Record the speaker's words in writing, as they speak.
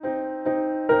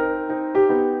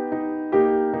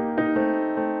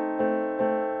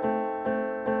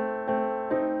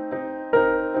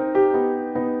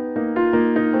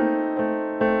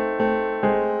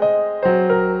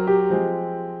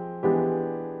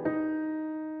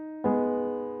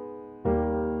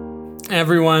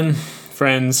Everyone,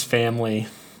 friends, family,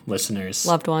 listeners,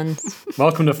 loved ones.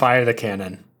 Welcome to Fire the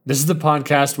Canon. This is the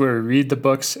podcast where we read the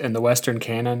books in the Western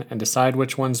canon and decide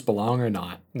which ones belong or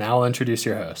not. Now I'll introduce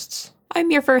your hosts. I'm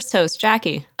your first host,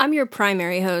 Jackie. I'm your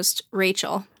primary host,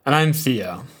 Rachel. And I'm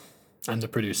Theo. I'm the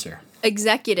producer.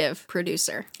 Executive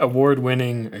producer.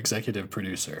 Award-winning executive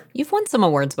producer. You've won some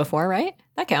awards before, right?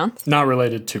 That counts. Not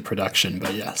related to production,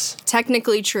 but yes.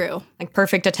 Technically true. Like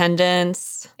perfect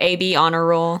attendance, AB honor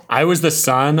roll. I was the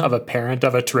son of a parent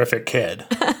of a terrific kid.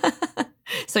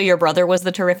 So your brother was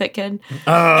the terrific kid?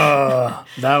 Oh,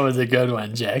 that was a good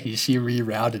one, Jackie. She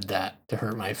rerouted that to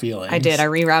hurt my feelings. I did. I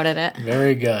rerouted it.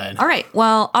 Very good. All right.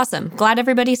 Well, awesome. Glad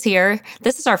everybody's here.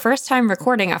 This is our first time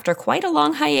recording after quite a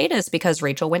long hiatus because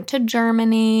Rachel went to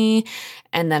Germany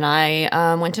and then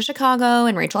I went to Chicago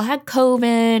and Rachel had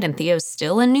COVID and Theo's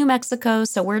still in New Mexico.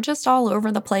 So we're just all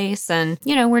over the place and,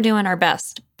 we're doing our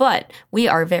best. But we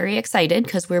are very excited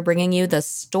because we're bringing you the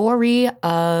story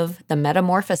of The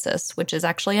Metamorphosis, which is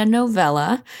actually a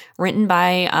novella written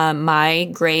by my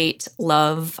great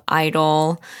love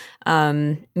idol,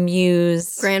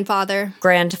 muse. Grandfather.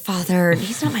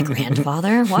 He's not my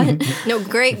grandfather. What? No,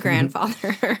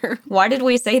 great-grandfather. Why did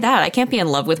we say that? I can't be in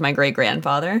love with my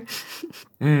great-grandfather.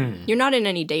 You're not in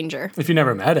any danger. If you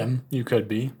never met him, you could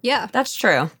be. Yeah. That's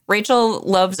true. Rachel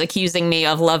loves accusing me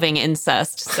of loving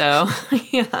incest, so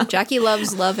yeah. Jackie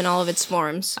loves love in all of its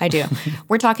forms. I do.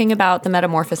 We're talking about The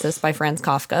Metamorphosis by Franz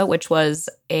Kafka, which was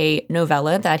a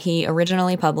novella that he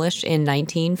originally published in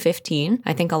 1915.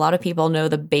 I think a lot of people know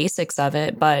the basics of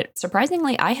it, but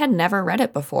surprisingly, I had never read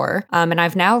it before. And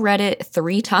I've now read it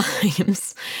 3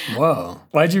 times. Whoa.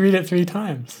 Why'd you read it 3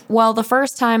 times? Well, the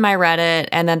first time I read it,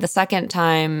 and then the second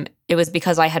time, it was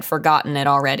because I had forgotten it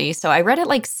already. So I read it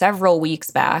like several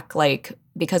weeks back,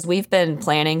 because we've been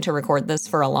planning to record this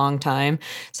for a long time.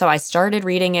 So I started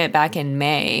reading it back in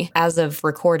May. As of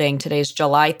recording, today's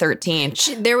July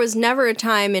 13th. There was never a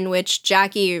time in which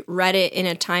Jackie read it in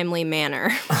a timely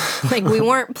manner. We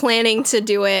weren't planning to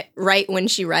do it right when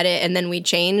she read it, and then we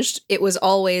changed. It was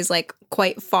always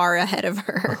quite far ahead of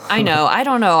her. I know. I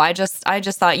don't know. I just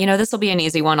thought, this will be an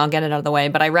easy one. I'll get it out of the way.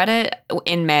 But I read it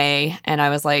in May and I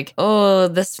was like, oh,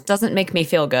 this doesn't make me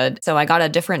feel good. So I got a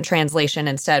different translation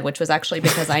instead, which was actually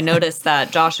because I noticed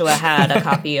that Joshua had a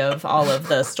copy of all of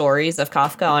the stories of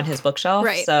Kafka on his bookshelf.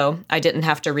 Right. So I didn't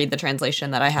have to read the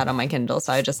translation that I had on my Kindle.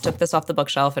 So I just took this off the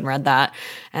bookshelf and read that.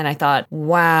 And I thought,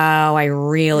 wow, I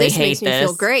really hate this. This makes me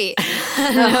feel great.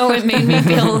 No, it made me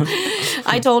feel...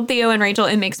 I told Theo and Rachel,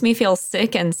 it makes me feel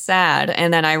sick and sad.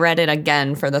 And then I read it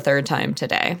again for the 3rd time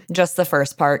today. Just the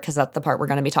first part, because that's the part we're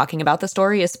going to be talking about. The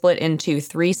story is split into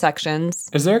 3 sections.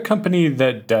 Is there a company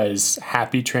that does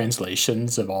happy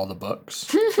translations of all the books?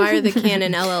 Fire the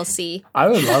Canon LLC. I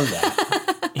would love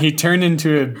that. He turned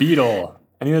into a beetle.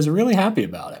 And he was really happy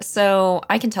about it. So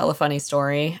I can tell a funny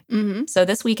story. Mm-hmm. So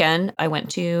this weekend, I went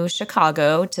to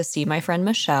Chicago to see my friend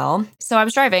Michelle. So I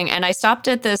was driving and I stopped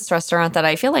at this restaurant that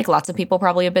I feel like lots of people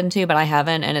probably have been to, but I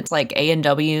haven't. And it's like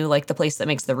A&W, like the place that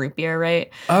makes the root beer, right?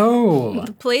 Oh.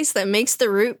 The place that makes the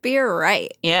root beer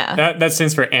right. Yeah. That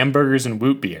stands for hamburgers and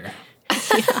woot beer.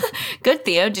 Yeah. Good,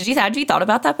 Theo. Had you thought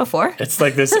about that before? It's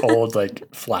like this old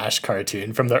Flash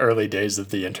cartoon from the early days of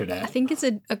the internet. I think it's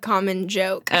a common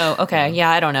joke. Oh, okay. Yeah,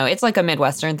 I don't know. It's like a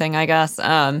Midwestern thing, I guess.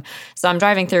 So I'm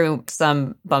driving through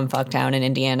some bumfuck town in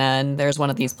Indiana, and there's one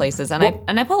of these places, and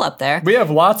I pull up there. We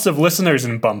have lots of listeners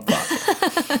in bumfuck.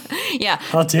 Yeah.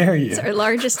 How dare you? It's our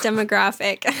largest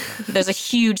demographic. There's a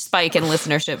huge spike in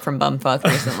listenership from bumfuck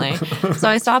recently. So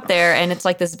I stopped there, and it's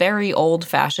like this very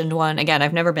old-fashioned one. Again,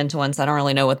 I've never been to one, so I don't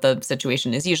really know what the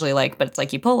situation is usually like, but it's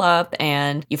like you pull up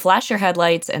and you flash your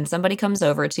headlights and somebody comes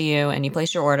over to you and you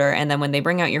place your order, and then when they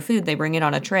bring out your food, they bring it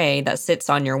on a tray that sits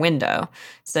on your window.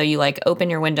 So you open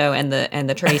your window and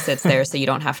the tray sits there so you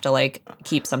don't have to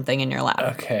keep something in your lap.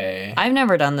 Okay. I've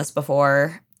never done this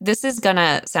before. This is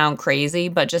gonna sound crazy,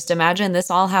 but just imagine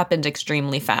this all happened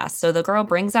extremely fast. So the girl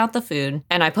brings out the food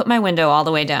and I put my window all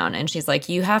the way down and she's like,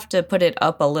 you have to put it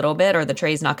up a little bit or the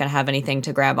tray's not gonna have anything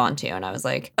to grab onto. And I was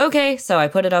like, okay. So I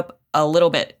put it up a little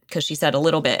bit because she said a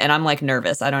little bit, and I'm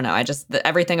nervous. I don't know.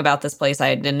 Everything about this place,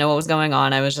 I didn't know what was going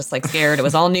on. I was just scared. It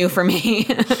was all new for me.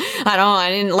 I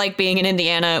didn't like being in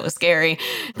Indiana. It was scary.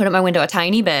 Put up my window a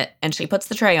tiny bit and she puts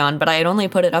the tray on, but I had only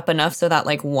put it up enough so that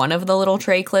one of the little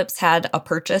tray clips had a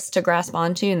purchase to grasp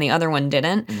onto and the other one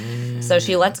didn't. So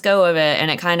she lets go of it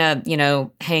and it kind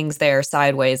of, hangs there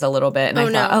sideways a little bit. And I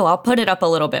thought, I'll put it up a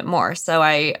little bit more. So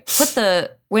I put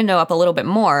the window up a little bit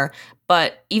more,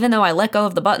 But even though I let go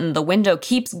of the button, the window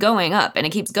keeps going up and it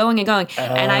keeps going and going.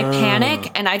 And I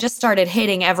panic and I just started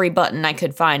hitting every button I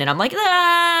could find. And I'm like,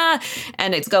 ah!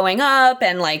 And it's going up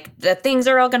and like the things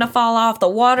are all going to fall off. The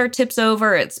water tips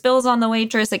over. It spills on the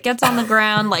waitress. It gets on the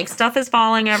ground. Like stuff is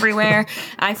falling everywhere.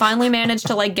 I finally managed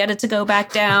to like get it to go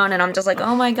back down. And I'm just like,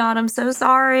 oh my God, I'm so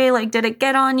sorry. Like, did it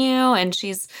get on you? And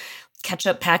she's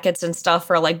ketchup packets and stuff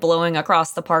are like blowing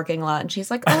across the parking lot. And she's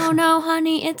like, oh no,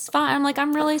 honey, it's fine. I'm like,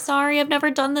 I'm really sorry. I've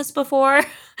never done this before.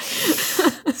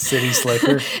 City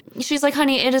slicker. She's like,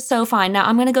 honey, it is so fine. Now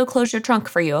I'm going to go close your trunk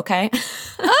for you, okay?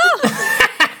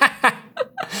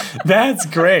 That's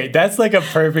great. That's like a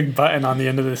perfect button on the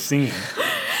end of the scene.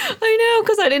 I know,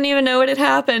 because I didn't even know it had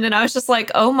happened. And I was just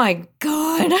like, oh my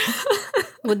God.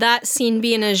 Would that scene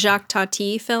be in a Jacques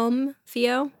Tati film,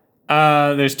 Theo?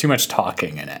 There's too much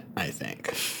talking in it, I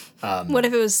think. What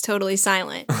if it was totally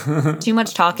silent? Too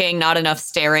much talking, not enough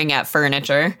staring at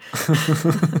furniture.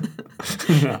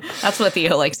 That's what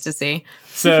Theo likes to see.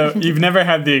 So you've never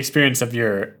had the experience of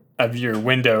your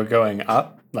window going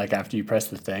up, like after you press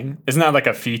the thing? Isn't that like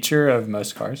a feature of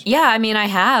most cars? Yeah, I mean, I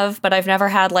have, but I've never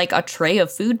had like a tray of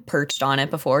food perched on it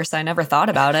before, so I never thought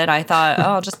about it. I thought,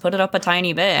 oh, I'll just put it up a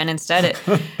tiny bit, and instead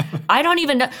I don't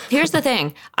even know. Here's the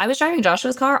thing. I was driving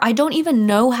Joshua's car. I don't even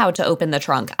know how to open the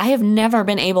trunk. I have never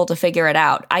been able to figure it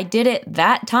out. I did it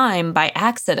that time by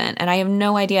accident, and I have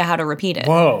no idea how to repeat it.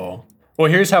 Whoa.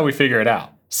 Well, here's how we figure it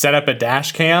out. Set up a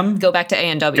dash cam. Go back to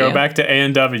A&W. Go back to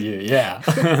A&W, yeah.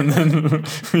 And then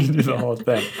we do the whole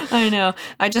thing. I know.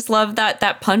 I just love that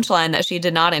punchline that she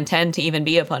did not intend to even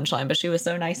be a punchline, but she was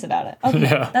so nice about it. Okay,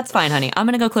 Yeah. That's fine, honey. I'm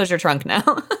going to go close your trunk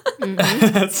now.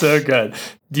 That's so good.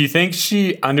 Do you think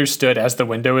she understood as the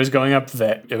window was going up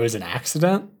that it was an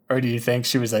accident? Or do you think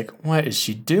she was like, what is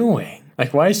she doing?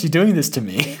 Like, why is she doing this to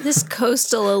me? This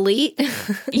coastal elite.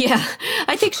 Yeah,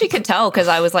 I think she could tell because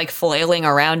I was like flailing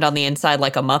around on the inside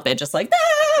like a Muppet, just like,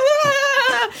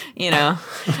 ah! You know,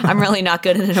 I'm really not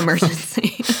good in an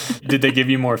emergency. Did they give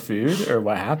you more food or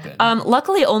what happened?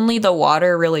 Luckily, only the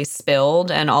water really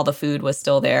spilled and all the food was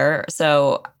still there.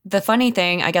 So the funny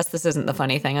thing, I guess this isn't the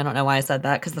funny thing. I don't know why I said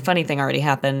that because the funny thing already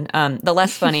happened. The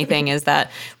less funny thing is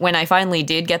that when I finally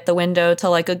did get the window to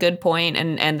like a good point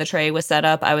and the tray was set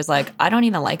up, I was like, I don't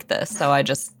even like this. So I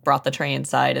just brought the tray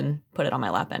inside and put it on my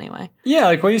lap anyway. Yeah,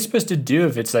 like what are you supposed to do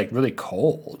if it's like really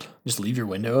cold? Just leave your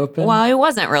window open? Well, it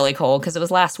wasn't really cold because it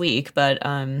was last week, but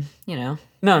you know.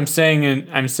 No, I'm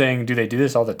saying, do they do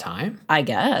this all the time? I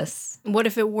guess. What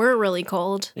if it were really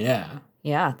cold? Yeah.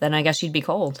 Yeah, then I guess you'd be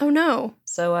cold. Oh no.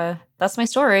 So that's my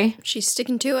story. She's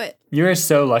sticking to it. You are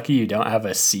so lucky you don't have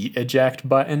a seat eject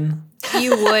button.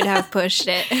 You would have pushed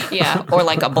it. Yeah, or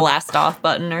like a blast off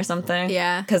button or something.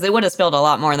 Yeah. Because it would have spilled a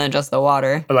lot more than just the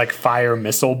water. Or like fire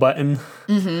missile button.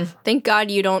 Mm-hmm. Thank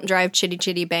God you don't drive Chitty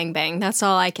Chitty Bang Bang. That's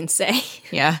all I can say.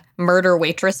 Yeah, murder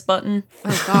waitress button.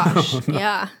 Oh gosh.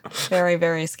 Yeah. Very,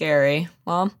 very scary.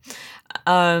 Well,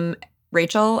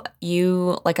 Rachel,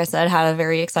 you, like I said, had a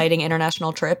very exciting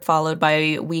international trip followed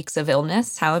by weeks of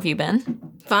illness. How have you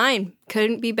been? Fine.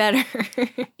 Couldn't be better.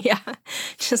 Yeah.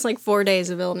 Just like 4 days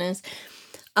of illness.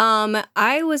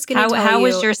 I was going to tell you. How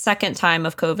was your second time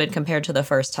of COVID compared to the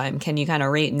first time? Can you kind of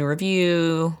rate and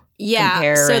review? Yeah.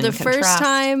 Compare so and the contrast? first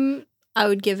time I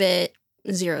would give it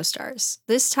 0 stars.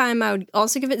 This time I would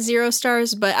also give it 0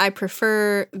 stars, but I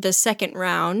prefer the second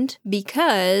round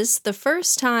because the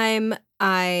first time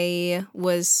I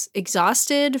was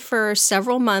exhausted for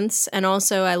several months and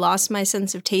also I lost my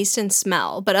sense of taste and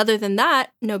smell. But other than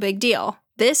that, no big deal.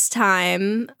 This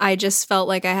time, I just felt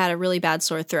like I had a really bad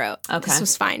sore throat. Okay. This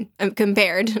was fine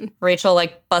compared. Rachel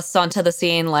like busts onto the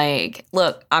scene like,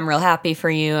 look, I'm real happy for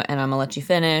you and I'm gonna let you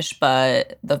finish,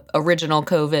 but the original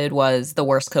COVID was the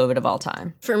worst COVID of all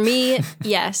time. For me,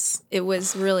 yes, it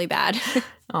was really bad.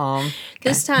 Oh,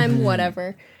 This time,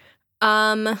 whatever.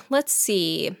 Let's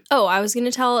see. Oh, I was going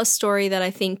to tell a story that I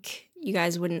think you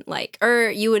guys wouldn't like, or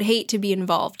you would hate to be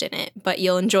involved in it, but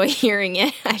you'll enjoy hearing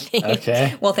it, I think.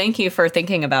 Okay. well, thank you for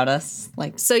thinking about us.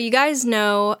 Like, So you guys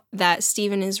know that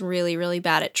Steven is really, really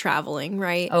bad at traveling,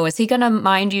 right? oh, is he gonna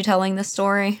mind you telling this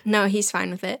story? No, he's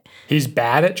fine with it. He's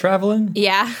bad at traveling?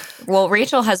 Yeah. Well,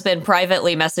 Rachel has been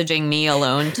privately messaging me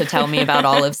alone to tell me about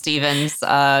all of Steven's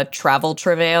travel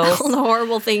travails. All the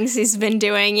horrible things he's been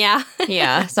doing, yeah.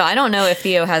 Yeah, so I don't know if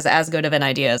Theo has as good of an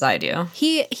idea as I do.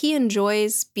 He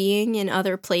enjoys being in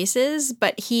other places,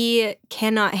 but he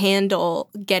cannot handle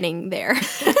getting there.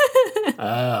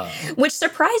 Oh. Which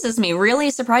surprises me, really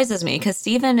surprises me, because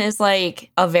Steven is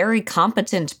like a very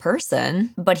competent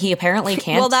person, but he apparently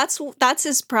can't. Well, that's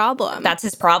his problem. That's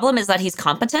his problem, is that he's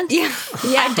competent? Yeah.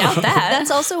 I doubt that.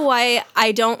 That's also why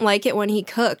I don't like it when he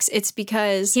cooks. It's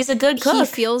because He's a good cook. He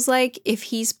feels like if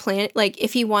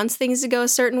if he wants things to go a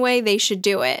certain way, they should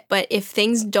do it. But if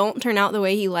things don't turn out the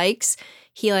way he likes,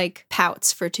 he like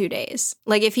pouts for 2 days.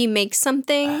 Like if he makes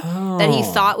something that he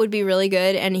thought would be really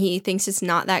good and he thinks it's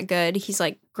not that good, he's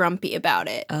like grumpy about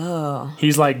it. Oh.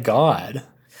 He's like God.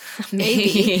 Maybe.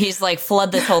 He's like,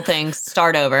 flood this whole thing,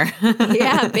 start over.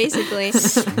 Yeah, basically.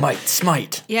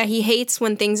 Smite. Yeah, he hates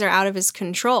when things are out of his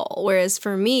control. Whereas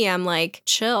for me, I'm like,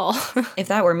 chill. If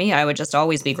that were me, I would just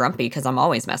always be grumpy because I'm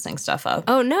always messing stuff up.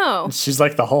 Oh no. She's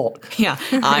like the Hulk. Yeah,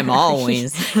 I'm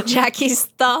always. Jackie's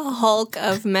the Hulk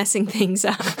of messing things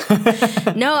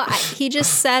up. No, he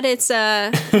just said it's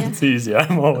It's easy.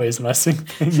 I'm always messing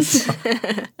things up.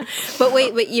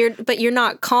 but you're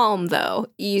not calm though.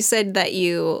 You said that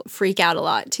you freak out a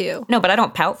lot too. No, but I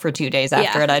don't pout for 2 days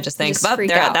after Yeah, it. I just think, just freak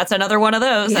there, out. that's another one of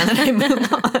those. And then I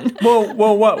move on.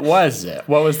 Well, what was it?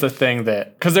 What was the thing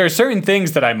that... Because there are certain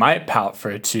things that I might pout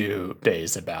for 2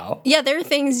 days about. Yeah, there are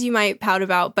things you might pout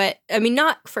about, but I mean,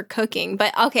 not for cooking.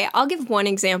 But okay, I'll give one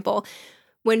example.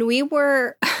 When we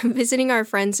were visiting our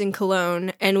friends in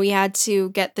Cologne and we had to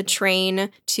get the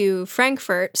train to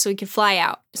Frankfurt so we could fly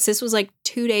out. So this was like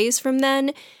 2 days from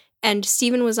then. And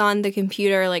Steven was on the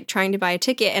computer, like, trying to buy a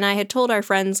ticket. And I had told our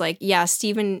friends, like, yeah,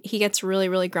 Steven, he gets really,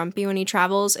 really grumpy when he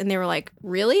travels. And they were like,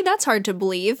 really? That's hard to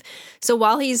believe. So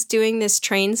while he's doing this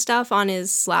train stuff on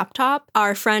his laptop,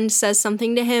 our friend says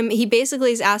something to him. He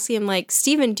basically is asking him, like,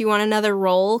 Steven, do you want another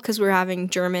roll? Because we're having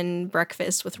German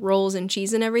breakfast with rolls and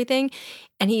cheese and everything.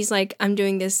 And he's like, I'm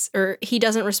doing this, or he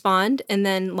doesn't respond. And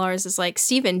then Lars is like,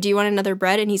 Steven, do you want another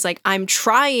bread? And he's like, I'm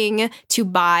trying to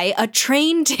buy a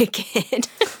train ticket.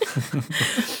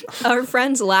 Our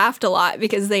friends laughed a lot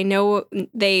because they knew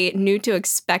to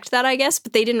expect that, I guess,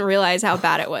 but they didn't realize how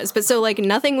bad it was. But so like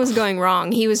nothing was going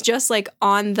wrong. He was just like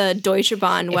on the Deutsche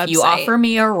Bahn website. If you offer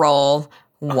me a roll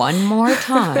one more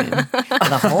time,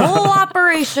 the whole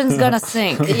operation's gonna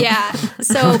sink. Yeah.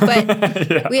 So,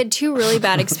 but we had 2 really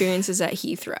bad experiences at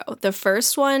Heathrow. The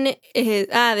first one is,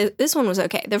 this one was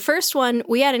okay. The first one,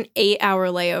 we had an 8-hour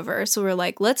layover. So we're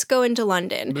like, let's go into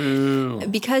London. Boo.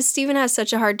 Because Steven has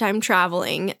such a hard time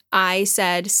traveling, I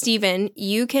said, Steven,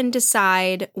 you can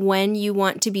decide when you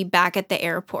want to be back at the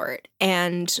airport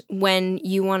and when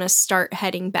you want to start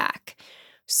heading back.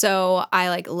 So I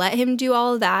like let him do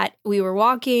all of that. We were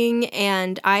walking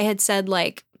and I had said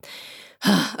like,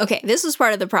 okay, this was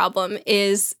part of the problem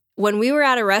is when we were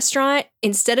at a restaurant,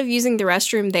 instead of using the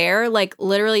restroom there, like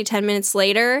literally 10 minutes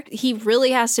later, he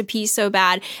really has to pee so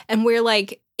bad. And we're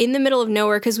like in the middle of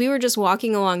nowhere because we were just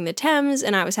walking along the Thames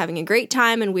and I was having a great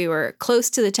time and we were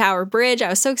close to the Tower Bridge. I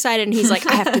was so excited and he's like,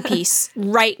 I have to pee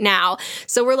right now.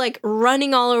 So we're like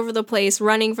running all over the place,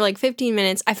 running for like 15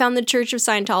 minutes. I found the Church of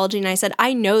Scientology and I said,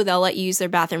 I know they'll let you use their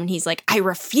bathroom. And he's like, I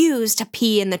refuse to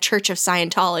pee in the Church of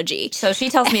Scientology. So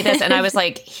she tells me this and I was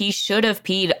like, he should have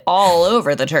peed all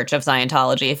over the Church of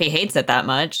Scientology if he hates it that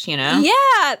much, you know?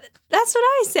 Yeah, that's what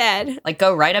I said. Like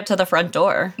go right up to the front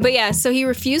door. But yeah, so he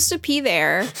refused to pee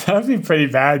there. That would be pretty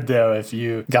bad, though, if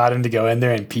you got him to go in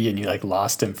there and pee and you, like,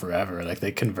 lost him forever. Like,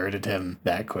 they converted him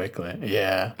that quickly.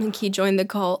 Yeah. I think he joined the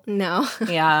cult. No.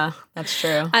 Yeah, that's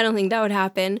true. I don't think that would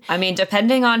happen. I mean,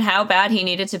 depending on how bad he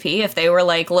needed to pee, if they were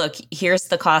like, look, here's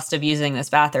the cost of using this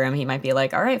bathroom, he might be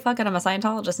like, all right, fuck it, I'm a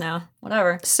Scientologist now.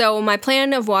 Whatever. So my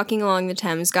plan of walking along the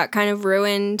Thames got kind of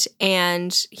ruined,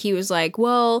 and he was like,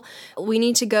 well, we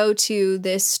need to go to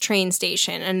this train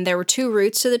station. And there were 2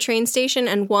 routes to the train station,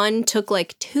 and one took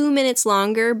like 2 minutes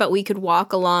longer, but we could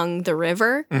walk along the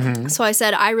river. Mm-hmm. So I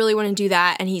said, I really want to do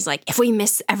that. And he's like, if we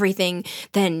miss everything,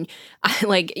 then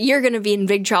you're going to be in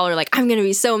big trouble. Or like, I'm going to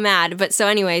be so mad. But so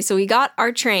anyway, so we got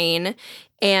our train.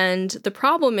 And the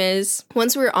problem is,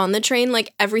 once we were on the train,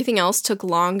 like everything else took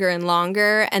longer and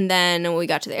longer. And then we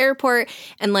got to the airport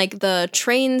and like the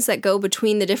trains that go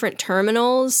between the different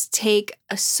terminals take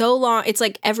so long. It's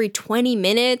like every 20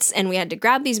 minutes and we had to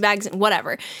grab these bags and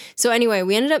whatever. So anyway,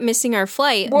 we ended up missing our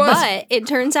flight. What? But it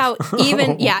turns out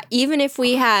even if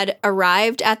we had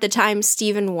arrived at the time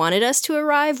Steven wanted us to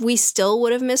arrive, we still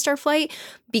would have missed our flight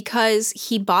because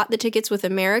he bought the tickets with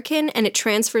American and it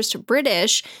transfers to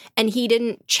British and he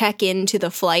didn't check into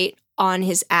the flight on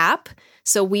his app.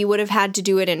 So we would have had to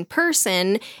do it in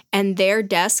person, and their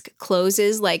desk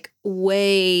closes like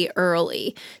way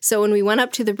early. So when we went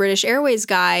up to the British Airways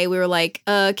guy, we were like,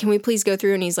 can we please go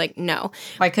through? And he's like, no.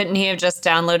 Why couldn't he have just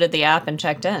downloaded the app and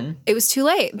checked in? It was too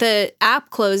late. The app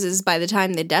closes by the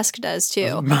time the desk does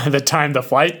too. By the time the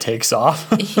flight takes off.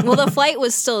 Well, the flight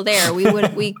was still there.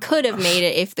 We could have made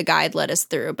it if the guide let us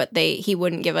through, but he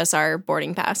wouldn't give us our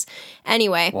boarding pass.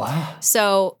 Anyway, Wow.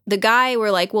 so the guy,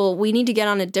 we're like, well, we need to get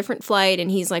on a different flight.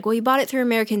 And he's like, well, you bought it through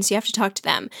American, so you have to talk to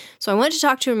them. So I went to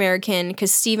talk to American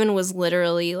because Steven was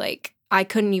literally like, I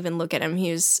couldn't even look at him.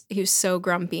 He was so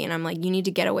grumpy, and I'm like, you need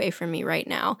to get away from me right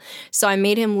now. So I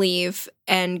made him leave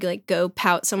and like go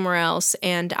pout somewhere else,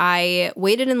 and I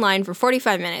waited in line for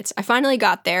 45 minutes. I finally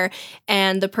got there,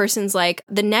 and the person's like,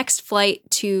 the next flight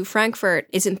to Frankfurt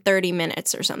is in 30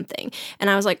 minutes or something. And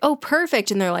I was like, oh,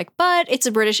 perfect. And they're like, but it's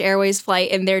a British Airways flight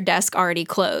and their desk already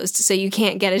closed, so you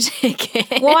can't get a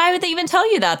ticket. Well, why would they even tell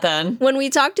you that then? When we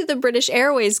talked to the British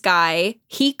Airways guy,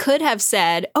 he could have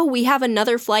said, oh, we have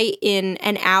another flight in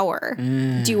an hour.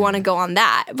 Do you want to go on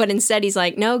that? But instead he's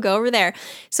like, no, go over there.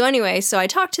 So anyway, so I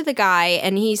talked to the guy,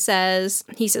 and he says,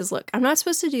 look, I'm not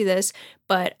supposed to do this,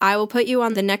 but I will put you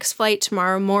on the next flight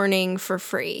tomorrow morning for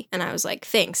free. And I was like,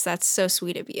 thanks, that's so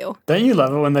sweet of you. Don't you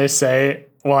love it when they say,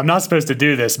 well, I'm not supposed to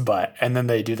do this, but, and then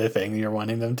they do the thing you're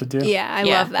wanting them to do? Yeah, I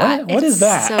Yeah. love that. What is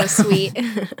that? So sweet.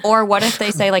 Or what if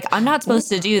they say, like, I'm not supposed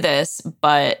to do this,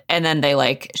 but, and then they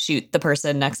like shoot the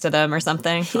person next to them or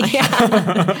something? Like, Yeah.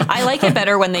 I like it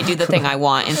better when they do the thing I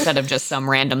want instead of just some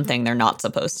random thing they're not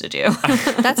supposed to do.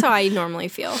 That's how I normally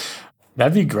feel.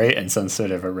 That'd be great in some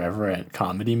sort of irreverent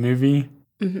comedy movie.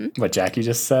 What Jackie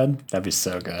just said, that'd be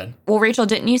so good. Well, Rachel,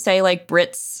 didn't you say like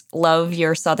Brits love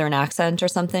your Southern accent or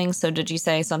something? So did you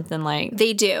say something like,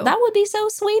 They do. that would be so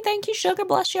sweet. Thank you, sugar.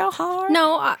 Bless your heart.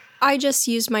 No, I just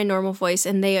used my normal voice,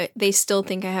 and they still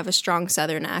think I have a strong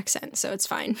Southern accent, so it's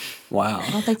fine. Wow.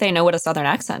 I don't think they know what a Southern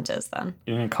accent is then.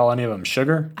 You didn't call any of them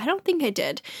sugar? I don't think I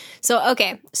did. So,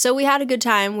 okay. So we had a good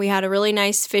time. We had a really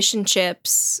nice fish and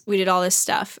chips. We did all this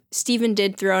stuff. Steven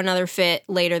did throw another fit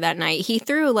later that night. He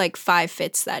threw like 5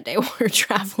 fits that day while we were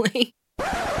traveling.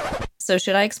 So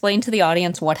should I explain to the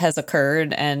audience what has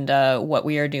occurred and what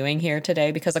we are doing here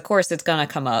today? Because of course it's gonna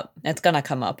come up. It's gonna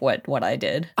come up what I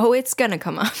did. Oh, it's gonna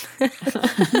come up.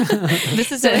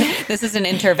 This is an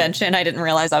intervention I didn't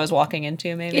realize I was walking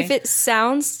into. Maybe If it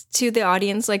sounds to the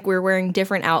audience like we're wearing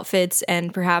different outfits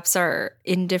and perhaps are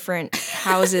in different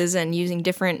houses and using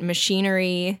different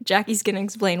machinery, Jackie's gonna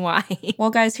explain why. Well,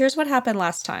 guys, here's what happened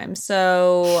last time.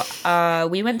 So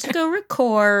we went to go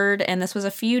record, and this was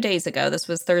a few days ago. This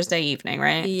was Thursday evening,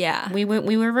 right? Yeah. We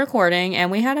were recording,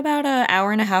 and we had about an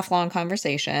hour and a half long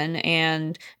conversation.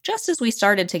 And just as we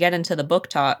started to get into the book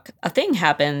talk, a thing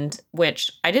happened which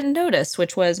I didn't notice,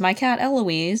 which was my cat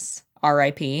Eloise.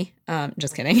 R.I.P.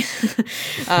 Just kidding.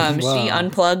 She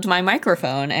unplugged my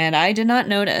microphone and I did not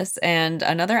notice. And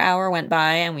another hour went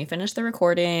by and we finished the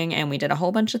recording and we did a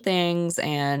whole bunch of things.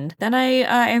 And then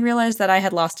I realized that I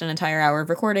had lost an entire hour of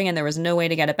recording and there was no way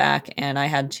to get it back. And I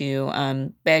had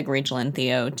to beg Rachel and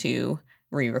Theo to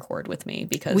re-record with me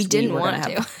because We didn't were want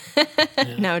gonna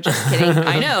to. No, just kidding.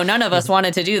 I know, none of us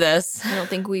wanted to do this. I don't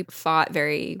think we fought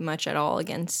very much at all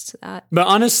against that. But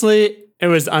honestly, it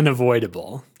was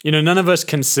unavoidable. You know, none of us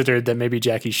considered that maybe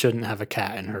Jackie shouldn't have a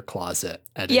cat in her closet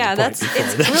at Yeah, any point that's before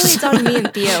it's this. really it's on me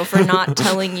and Theo for not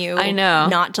telling you I know.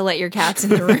 not to let your cats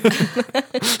in the room.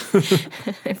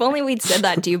 If only we'd said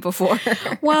that to you before.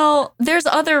 Well, there's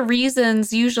other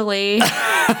reasons usually,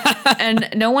 and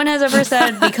no one has ever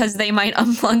said because they might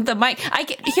unplug the mic.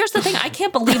 Here's the thing: I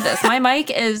can't believe this. My mic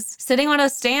is sitting on a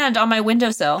stand on my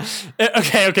windowsill.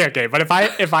 Okay. But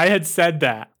if I had said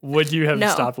that, would you have No,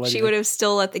 stopped letting she would have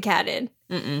still let the cat in.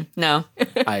 No,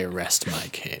 I rest my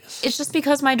case. it's just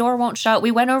because my door won't shut.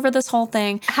 We went over this whole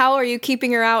thing. How are you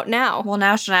keeping her out now? Well,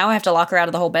 now I have to lock her out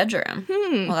of the whole bedroom.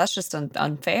 Well, that's just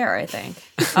unfair, I think.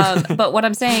 But what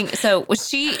I'm saying, so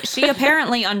she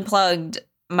apparently unplugged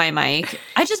my mic.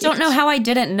 I just don't know how I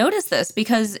didn't notice this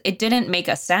because it didn't make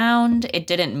a sound. It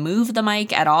didn't move the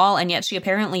mic at all. And yet she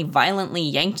apparently violently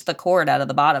yanked the cord out of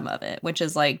the bottom of it, which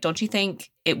is like, don't you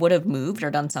think it would have moved or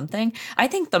done something? I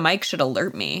think the mic should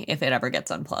alert me if it ever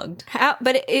gets unplugged.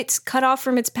 But it's cut off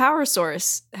from its power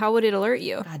source. How would it alert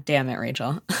you? God damn it,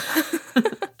 Rachel.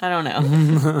 I don't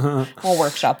know. We'll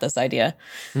workshop this idea.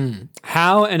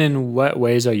 How and in what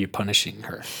ways are you punishing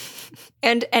her?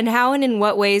 And how and in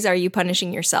what ways are you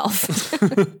punishing yourself?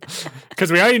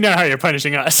 Because we already know how you're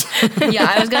punishing us.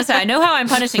 Yeah, I was going to say, I know how I'm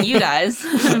punishing you guys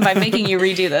by making you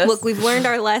redo this. Look, we've learned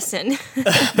our lesson.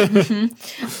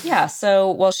 Yeah,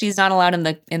 so, well, she's not allowed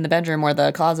in the bedroom or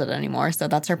the closet anymore, so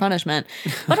that's her punishment.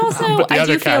 But also, But the I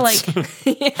other do feel cats.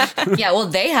 like, yeah, well,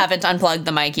 they haven't unplugged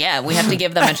the mic yet. We have to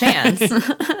give them a chance.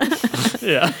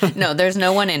 Yeah. No, there's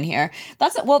no one in here.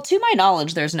 Well, to my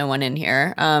knowledge, there's no one in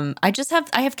here. I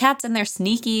have cats and they're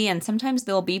sneaky, and sometimes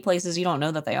they'll be places you don't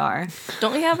know that they are.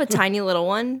 Don't we have a tiny little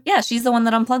one? Yeah, she's the one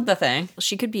that unplugged the thing. Well,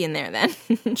 she could be in there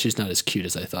then. She's not as cute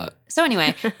as I thought. So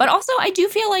anyway, but also I do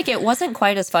feel like it wasn't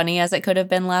quite as funny as it could have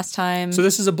been last time. So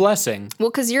this is a blessing. Well,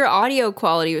 because your audio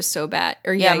quality was so bad.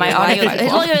 Or Yeah, my your audio. Wi-Fi It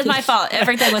quality. was my fault.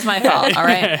 Everything was my fault. All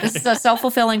right. This is a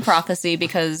self-fulfilling prophecy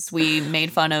because we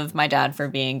made fun of my dad for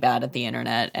being bad at the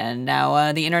internet, and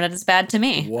now the internet is bad to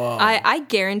me. Whoa. I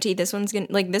guarantee this one's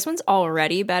this one's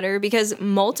already better because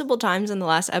multiple times in the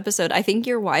last episode, I think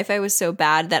your Wi-Fi was so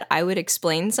bad that I would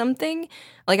explain something.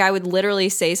 Like I would literally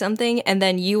say something and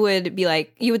then you would be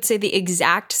like, you would say the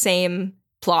exact same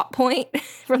plot point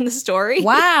from the story.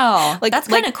 Wow, that's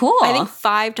kind of cool. I think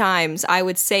 5 times I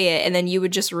would say it and then you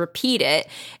would just repeat it.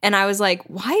 And I was like,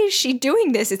 why is she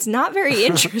doing this? It's not very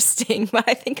interesting, but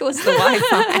I think it was the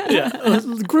Wi-Fi. Yeah.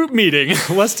 Group meeting.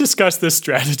 Let's discuss this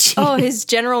strategy. Oh, his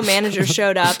general manager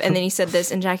showed up and then he said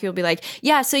this and Jackie will be like,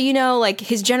 yeah, so like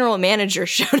his general manager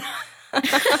showed up.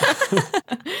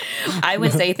 I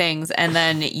would say things and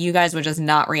then you guys would just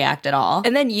not react at all.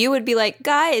 And then you would be like,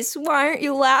 guys, why aren't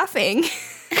you laughing?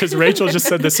 Because Rachel just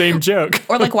said the same joke.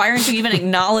 Or like, why aren't you even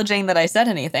acknowledging that I said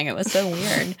anything? It was so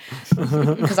weird.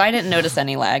 Because I didn't notice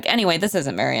any lag. Anyway, this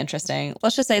isn't very interesting.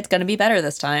 Let's just say it's going to be better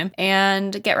this time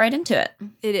and get right into it.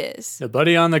 It is. The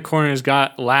buddy on the corner's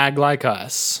got lag like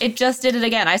us. It just did it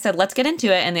again. I said, let's get into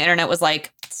it. And the internet was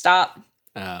like, stop.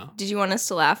 Oh. Did you want us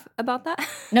to laugh about that?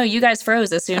 No, you guys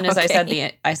froze as soon as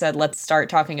Okay. I said, let's start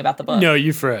talking about the book. No,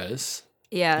 you froze.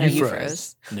 Yeah, You you froze.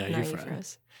 froze. No, No, you you froze.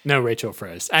 froze. No, Rachel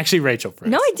froze. Actually, Rachel froze.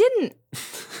 No, I didn't.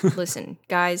 Listen,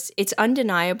 guys, it's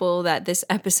undeniable that this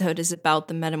episode is about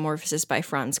the Metamorphosis by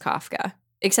Franz Kafka.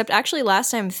 Except actually last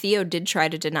time Theo did try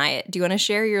to deny it. Do you want to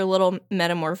share your little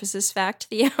Metamorphosis fact,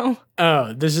 Theo?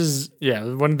 Oh, this is,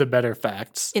 one of the better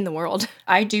facts. In the world.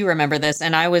 I do remember this,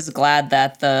 and I was glad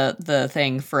that the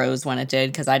thing froze when it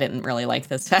did, because I didn't really like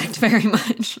this fact very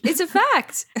much. It's a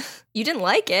fact. You didn't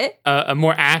like it. A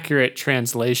more accurate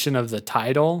translation of the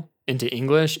title into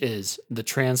English is The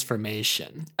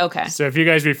Transformation. Okay. So if you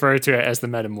guys refer to it as the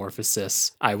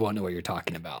Metamorphosis, I won't know what you're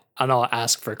talking about. And I'll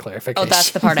ask for clarification. Oh, that's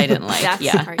the part I didn't like. That's the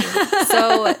Yeah. part.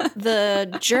 So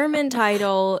the German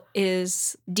title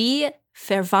is Die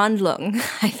Verwandlung,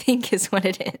 I think is what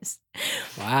it is.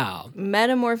 Wow.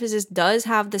 Metamorphosis does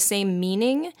have the same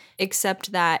meaning,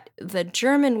 except that the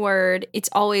German word, it's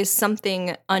always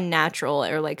something unnatural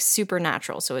or like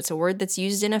supernatural. So it's a word that's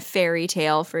used in a fairy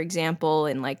tale, for example,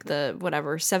 in like the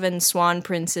whatever, 7 swan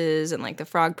princes and like the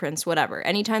frog prince, whatever.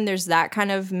 Anytime there's that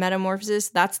kind of metamorphosis,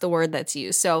 that's the word that's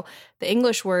used. So the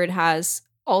English word has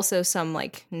also some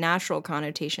like natural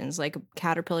connotations like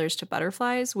caterpillars to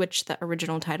butterflies, which the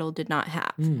original title did not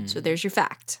have. So there's your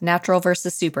fact. Natural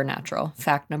versus supernatural.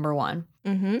 Fact number 1.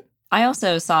 Mm-hmm. I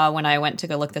also saw when I went to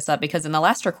go look this up, because in the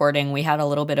last recording, we had a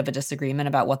little bit of a disagreement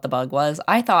about what the bug was.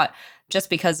 I thought, just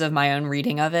because of my own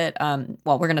reading of it,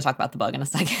 well, we're going to talk about the bug in a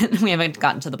second. We haven't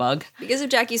gotten to the bug. Because of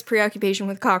Jackie's preoccupation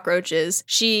with cockroaches,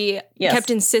 she Yes. kept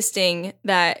insisting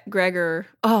that Gregor.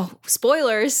 Oh,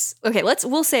 spoilers! Okay,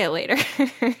 we'll say it later.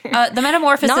 The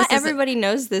metamorphosis Not is... everybody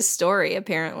knows this story.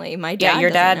 Apparently, my dad. Yeah, your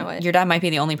doesn't know dad. it. Your dad might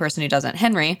be the only person who doesn't.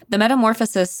 Henry, the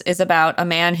metamorphosis is about a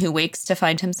man who wakes to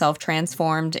find himself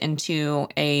transformed into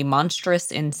a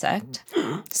monstrous insect.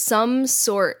 Some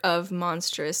sort of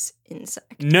monstrous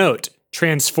insect. Note,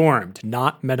 transformed,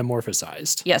 not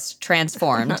metamorphosized. Yes,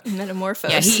 transformed. Not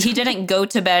metamorphosed. Yeah, he didn't go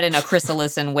to bed in a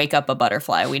chrysalis and wake up a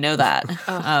butterfly. We know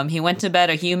that. He went to bed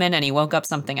a human and he woke up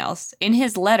something else. In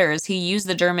his letters, he used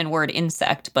the German word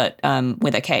insect, but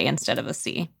with a K instead of a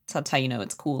C. So that's how you know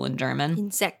it's cool in German.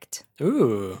 Insect.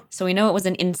 Ooh. So we know it was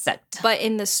an insect. But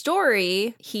in the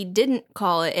story, he didn't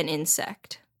call it an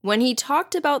insect. When he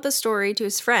talked about the story to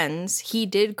his friends, he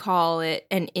did call it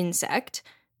an insect.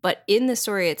 But in the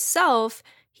story itself,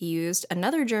 he used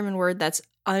another German word that's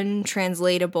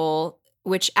untranslatable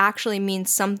which actually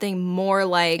means something more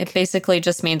like... It basically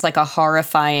just means like a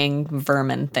horrifying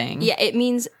vermin thing. Yeah, it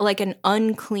means like an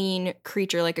unclean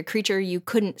creature, like a creature you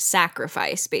couldn't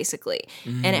sacrifice, basically.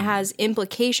 And it has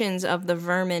implications of the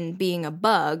vermin being a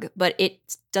bug, but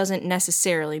it doesn't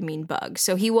necessarily mean bug.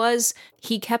 So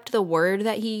he kept the word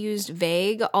that he used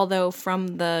vague, although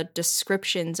from the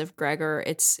descriptions of Gregor,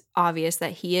 it's obvious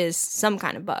that he is some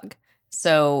kind of bug.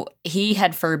 So he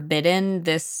had forbidden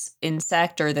this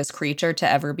insect or this creature to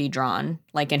ever be drawn.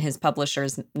 Like in his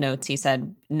publisher's notes, he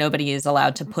said nobody is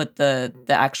allowed to put the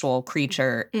actual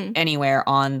creature anywhere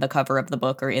on the cover of the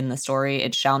book or in the story.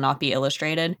 It shall not be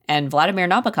illustrated. And Vladimir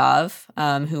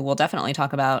Nabokov, who we'll definitely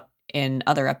talk about in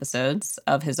other episodes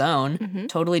of his own,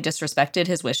 totally disrespected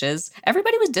his wishes.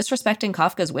 Everybody was disrespecting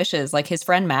Kafka's wishes. Like his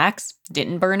friend Max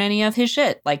didn't burn any of his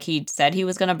shit. Like he said he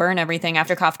was going to burn everything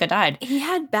after Kafka died. He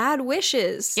had bad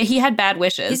wishes. Yeah, he had bad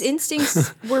wishes. His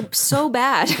instincts were so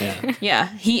bad. Yeah.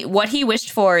 What he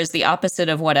wished for is the opposite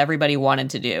of what everybody wanted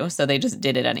to do. So they just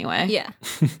did it anyway. Yeah.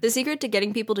 The secret to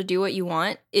getting people to do what you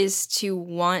want is to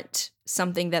want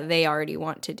something that they already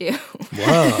want to do.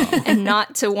 Whoa. And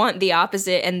not to want the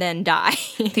opposite and then die.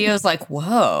 Theo's like,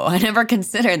 whoa, I never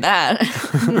considered that.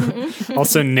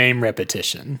 Also, name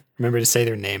repetition. Remember to say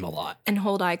their name a lot. And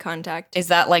hold eye contact. Is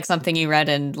that like something you read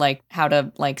in like how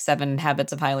to like 7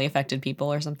 Habits of Highly Affected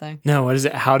People or something? No, what is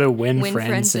it? How to win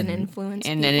friends and influence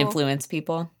And people. influence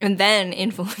people. And then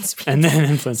influence people. And then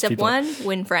influence Step people. 1,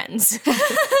 win friends.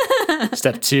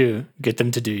 Step 2, get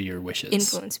them to do your wishes.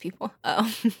 Influence people.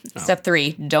 Oh. Step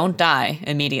 3, don't die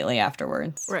immediately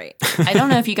afterwards. Right. I don't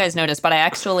know if you guys noticed, but I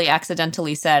actually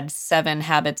accidentally said 7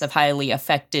 Habits of Highly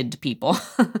Affected People,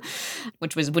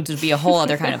 which would be a whole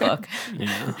other kind of book.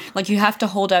 Yeah. Like you have to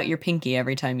hold out your pinky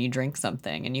every time you drink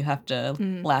something, and you have to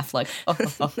laugh like, oh.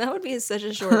 That would be such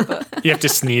a short book. You have to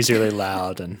sneeze really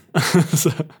loud and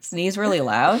Sneeze really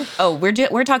loud. Oh,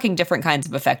 we're talking different kinds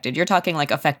of affected. You're talking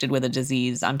like affected with a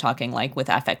disease. I'm talking like with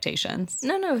affectations.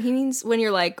 No, he means when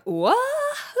you're like,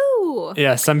 wahoo!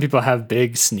 yeah, some people have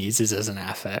big sneezes as an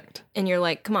affect. And you're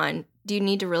like, come on, do you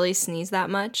need to really sneeze that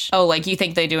much? Oh, like you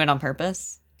think they do it on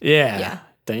purpose? Yeah.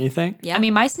 Don't you think? Yeah. I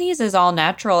mean, my sneeze is all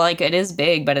natural. Like it is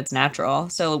big, but it's natural.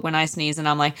 So when I sneeze and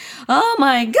I'm like, oh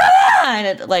my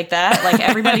God, like that, like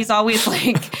everybody's always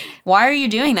like, why are you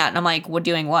doing that? And I'm like, what,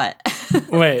 doing what?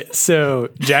 Wait, so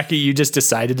Jackie, you just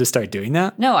decided to start doing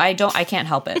that? No, I can't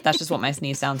help it. That's just what my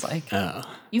sneeze sounds like. Oh.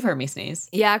 You've heard me sneeze.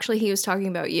 Yeah, actually, he was talking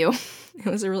about you. It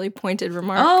was a really pointed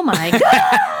remark. Oh my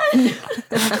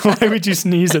God. Why would you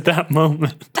sneeze at that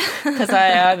moment? Because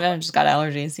I just got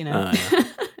allergies, you know. Yeah.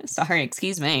 Sorry,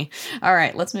 excuse me. All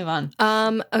right, let's move on.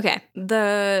 Okay.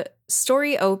 The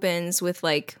story opens with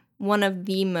like one of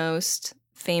the most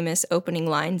famous opening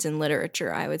lines in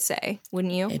literature, I would say.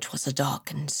 Wouldn't you? It was a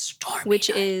dark and stormy Which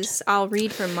night. is, I'll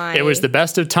read from my... It was the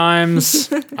best of times.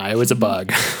 I was a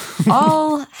bug.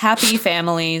 All happy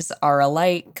families are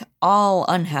alike. All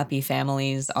unhappy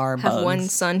families are bugs. have one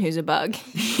son who's a bug.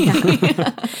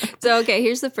 So, okay,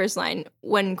 here's the first line.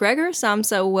 When Gregor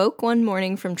Samsa woke one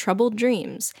morning from troubled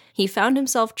dreams, he found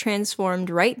himself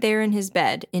transformed right there in his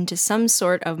bed into some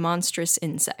sort of monstrous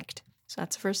insect. So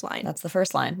that's the first line. That's the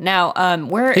first line. Now,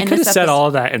 we're He in could this have said episode. all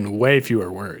of that in way fewer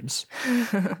words.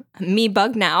 Me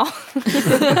bug now.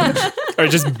 Or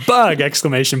just bug,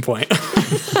 exclamation point.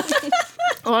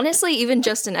 Honestly, even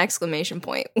just an exclamation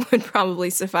point would probably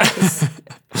suffice.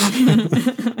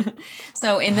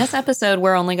 So in this episode,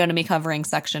 we're only going to be covering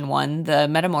section 1. The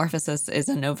Metamorphosis is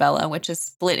a novella, which is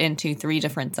split into 3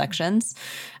 different sections.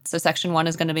 So section 1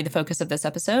 is going to be the focus of this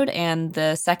episode, and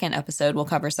the second episode will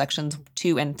cover sections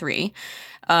 2 and 3.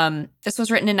 This was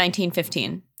written in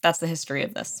 1915. That's the history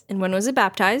of this. And when was it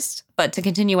baptized? But to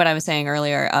continue what I was saying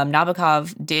earlier,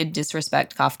 Nabokov did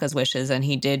disrespect Kafka's wishes, and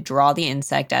he did draw the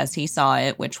insect as he saw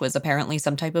it, which was apparently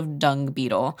some type of dung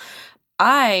beetle.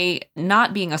 I,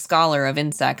 not being a scholar of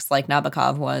insects like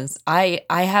Nabokov was, I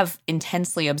have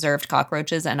intensely observed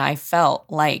cockroaches, and I felt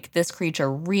like this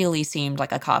creature really seemed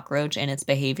like a cockroach in its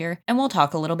behavior. And we'll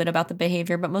talk a little bit about the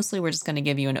behavior, but mostly we're just going to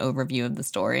give you an overview of the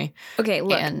story. Okay,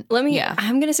 look, And-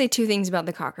 I'm going to say 2 things about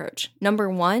the cockroach. Number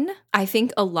 1, I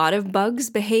think a lot of bugs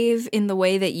behave in the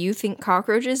way that you think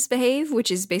cockroaches behave,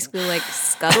 which is basically like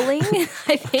scuttling,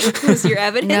 I think was your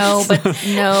evidence.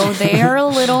 No, they are a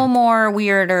little more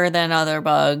weirder than other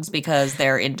bugs because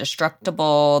they're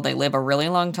indestructible. They live a really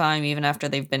long time even after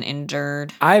they've been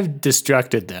injured. I've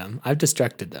destructed them.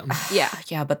 Yeah.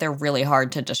 Yeah, but they're really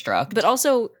hard to destruct. But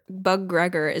also, Bug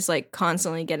Gregor is like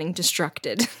constantly getting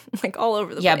destructed, like all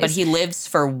over the yeah, place. but he lives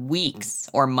for weeks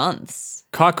or months.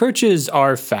 Cockroaches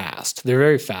are fast. They're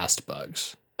very fast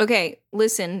bugs. Okay,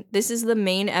 listen, this is the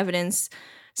main evidence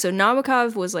So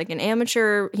Nabokov was like an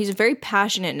amateur. He's a very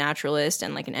passionate naturalist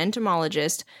and like an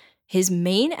entomologist. His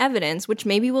main evidence, which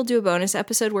maybe we'll do a bonus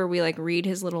episode where we like read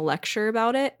his little lecture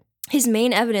about it. His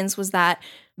main evidence was that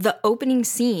the opening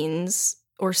scene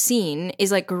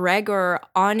is like Gregor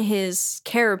on his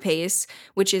carapace,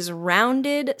 which is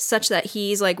rounded such that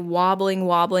he's like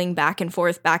wobbling back and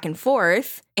forth,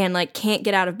 and like can't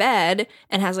get out of bed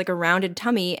and has like a rounded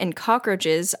tummy, and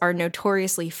cockroaches are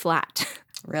notoriously flat.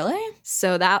 Really?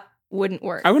 So that wouldn't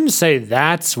work. I wouldn't say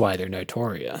that's why they're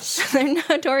notorious. They're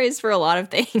notorious for a lot of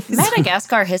things.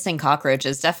 Madagascar hissing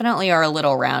cockroaches definitely are a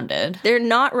little rounded. They're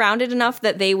not rounded enough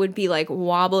that they would be like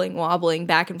wobbling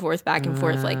back and forth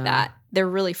like that. They're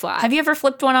really flat. Have you ever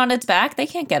flipped one on its back? They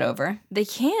can't get over. They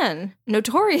can,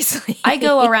 notoriously. I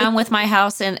go around with my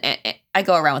house and I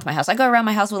go around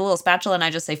my house with a little spatula and I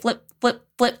just say flip, flip,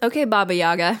 flip. Okay, Baba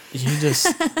Yaga. You just...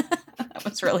 That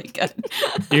was really good.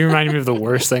 You reminded me of the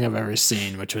worst thing I've ever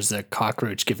seen, which was a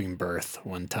cockroach giving birth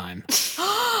one time.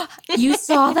 You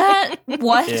saw that?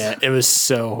 What? Yeah, it was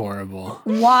so horrible.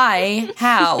 Why?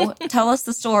 How? Tell us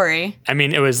the story. I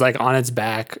mean, it was like on its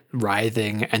back,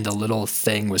 writhing, and the little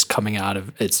thing was coming out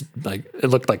of its, like, it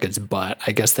looked like its butt.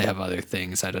 I guess they have other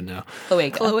things. I don't know.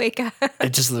 Cloaca.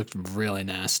 It just looked really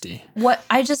nasty. What?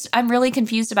 I'm really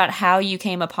confused about how you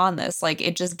came upon this. Like,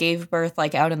 it just gave birth,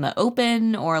 like, out in the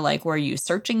open, or, like, were you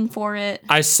searching for it?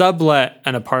 I sublet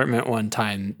an apartment one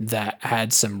time that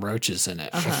had some roaches in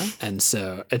it. And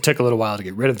so it took a little while to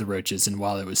get rid of the roaches. And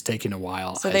while it was taking a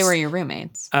while. So they were your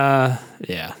roommates?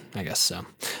 Yeah, I guess so.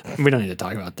 We don't need to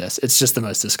talk about this. It's just the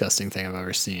most disgusting thing I've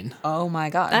ever seen. Oh my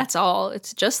God. That's all.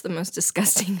 It's just the most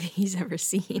disgusting thing he's ever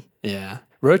seen. Yeah.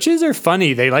 Roaches are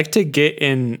funny. They like to get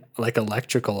in like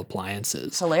electrical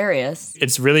appliances. Hilarious.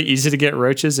 It's really easy to get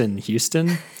roaches in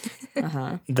Houston.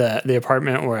 The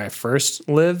apartment where I first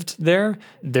lived there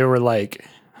were like,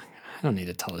 I don't need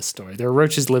to tell this story. There were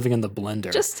roaches living in the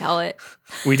blender. Just tell it.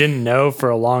 We didn't know for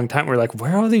a long time. We're like,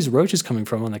 where are all these roaches coming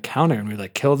from on the counter? And we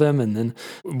like kill them. And then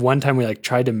one time we like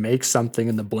tried to make something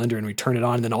in the blender and we turned it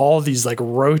on. And then all these like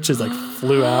roaches like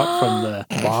flew out from the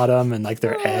bottom and like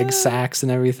their egg sacs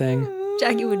and everything.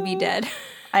 Jackie would be dead.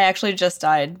 I actually just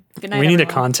died. Good night, We need a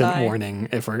everyone. content Bye. warning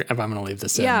if I'm going to leave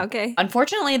this in. Yeah, okay.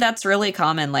 Unfortunately, that's really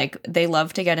common. Like, they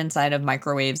love to get inside of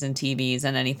microwaves and TVs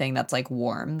and anything that's like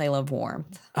warm. They love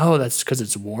warmth. Oh, that's because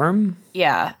it's warm?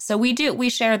 Yeah. So we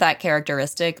share that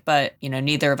characteristic, but, you know,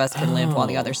 neither of us can live while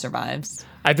the other survives.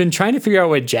 I've been trying to figure out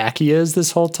what Jackie is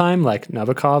this whole time, like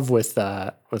Nabokov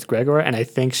with Gregor, and I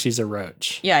think she's a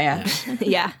roach. Yeah.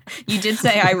 Yeah. You did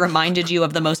say I reminded you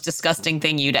of the most disgusting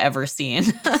thing you'd ever seen.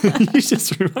 You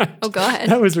just reminded. Oh, go ahead.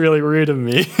 That was really rude of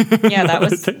me. Yeah,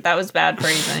 that was bad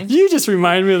phrasing. You just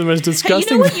reminded me of the most Hey,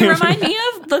 disgusting you know what thing. you remind me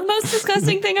of? The most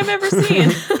disgusting thing I've ever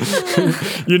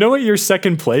seen. You know what you're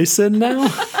second place in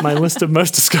now? My list of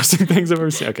most disgusting things I've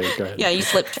ever seen. Okay, go ahead. Yeah, you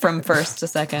slipped from first to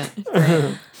second.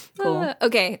 Great. Cool.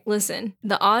 Okay, listen.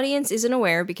 The audience isn't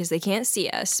aware because they can't see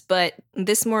us, but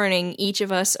this morning, each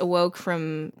of us awoke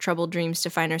from troubled dreams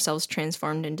to find ourselves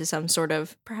transformed into some sort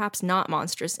of perhaps not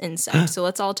monstrous insect. So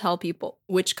let's all tell people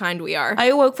which kind we are. I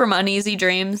awoke from uneasy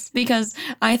dreams because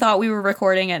I thought we were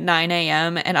recording at 9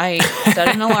 a.m. and I set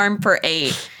an alarm for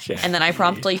 8. And then I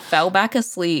promptly fell back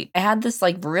asleep. I had this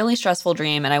like really stressful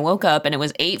dream and I woke up and it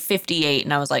was 8:58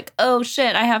 and I was like, oh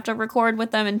shit, I have to record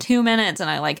with them in 2 minutes. And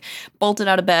I like bolted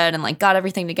out of bed and like got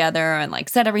everything together and like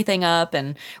set everything up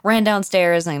and ran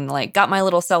downstairs and like got my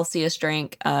little Celsius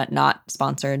drink. Not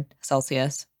sponsored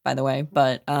Celsius, by the way,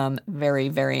 but very,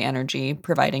 very energy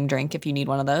providing drink if you need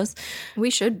one of those.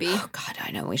 We should be. Oh God,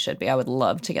 I know we should be. I would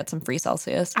love to get some free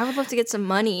Celsius. I would love to get some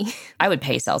money. I would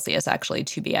pay Celsius actually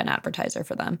to be an advertiser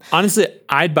for them. Honestly,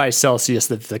 I'd buy Celsius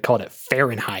if they called it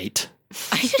Fahrenheit.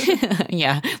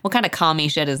 Yeah. What kind of commie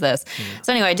shit is this?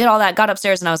 So anyway, I did all that, got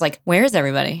upstairs and I was like, where is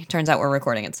everybody? Turns out we're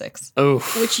recording at 6. Oh,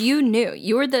 Which you knew.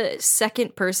 You were the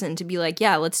second person to be like,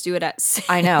 yeah, let's do it at 6.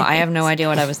 I know. I have no idea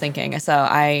what I was thinking. So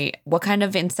what kind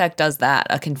of insect does that?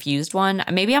 A confused one?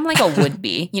 Maybe I'm like a wood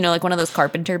bee, you know, like one of those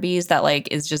carpenter bees that like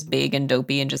is just big and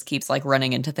dopey and just keeps like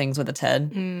running into things with its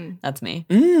head. That's me.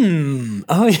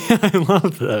 oh yeah, I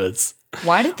love those.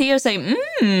 Why did Theo say,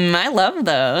 I love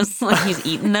those? Like he's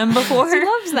eaten them before? He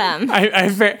loves them.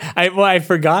 I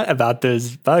forgot about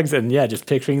those bugs, and yeah, just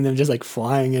picturing them just like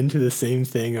flying into the same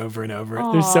thing over and over.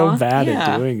 They're so Aw, bad yeah.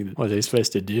 at doing what they're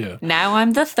supposed to do. Now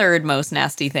I'm the third most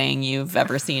nasty thing you've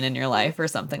ever seen in your life or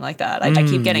something like that. I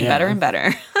keep getting yeah. better and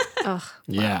better. Ugh.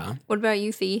 Yeah. What about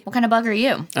you, Thee? What kind of bug are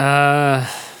you?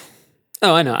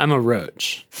 Oh, I know. I'm a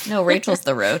roach. No, Rachel's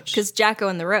the roach. Because Jacko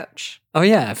and the roach. Oh,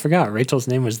 yeah. I forgot. Rachel's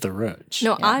name was the roach.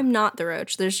 No, I'm not the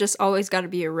roach. There's just always got to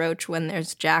be a roach when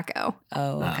there's Jacko.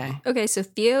 Oh, okay. Okay, so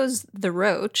Theo's the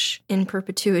roach in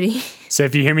perpetuity So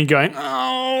if you hear me going,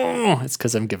 oh, it's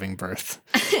because I'm giving birth.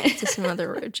 to some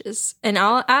other roaches. And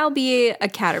I'll be a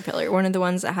caterpillar, one of the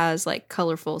ones that has like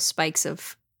colorful spikes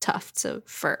of tufts of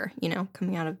fur,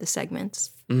 coming out of the segments.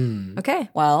 Okay.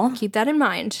 Well, Keep that in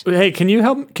mind. Hey, can you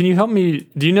help me?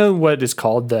 Do you know what is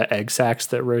called the egg sacs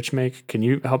that roach make? Can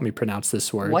you help me pronounce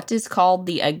this word? what is called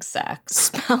the egg sacs?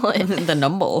 Spell it. The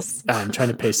numbles. I'm trying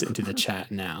to paste it into the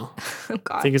chat now. Oh, I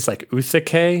God. think it's like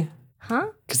uthake, Huh?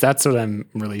 because that's what I'm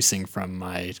releasing from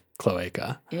my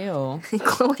cloaca. Ew.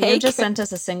 Chloe. Theo just sent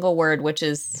us a single word, which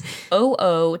is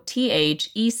OOTHECAE.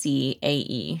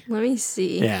 Let me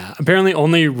see. Yeah, apparently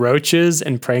only roaches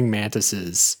and praying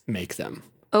mantises make them.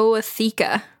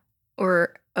 Oatheka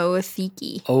or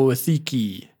Oatheke.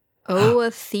 Oatheke.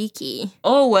 Oatheke.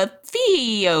 Oh, a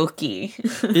Theoki.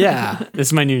 Yeah, this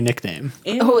is my new nickname.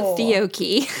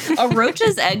 Oatheoke. A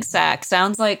roach's egg sac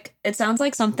sounds like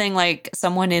something like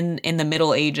someone in the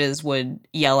Middle Ages would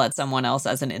yell at someone else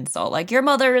as an insult, like your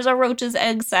mother is a roach's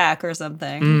egg sac or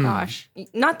something. Gosh.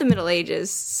 Not the Middle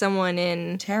Ages. Someone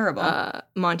in Terrible.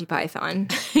 Monty Python.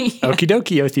 Okie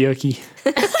dokie, othioki.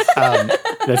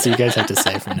 That's what you guys have to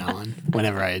say from now on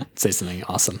whenever I say something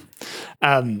awesome.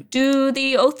 Do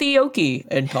the Othioki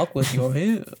and talk with your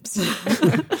hips.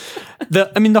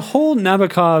 The whole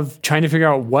Nabokov trying to figure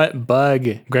out what bug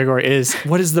Gregor is,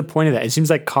 what is the point of that? It seems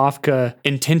like Kafka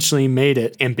intentionally made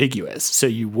it ambiguous so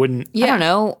you wouldn't. I don't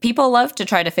know. People love to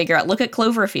try to figure out. Look at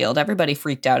Cloverfield. Everybody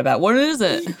freaked out about what is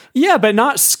it? Yeah, but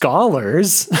not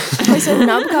scholars. I said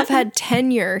Nabokov had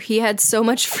tenure. He had so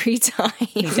much free time.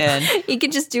 He did. He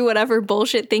could just do whatever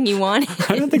bullshit thing he wanted.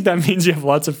 I don't think that means you have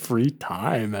lots of free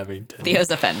time, Evington.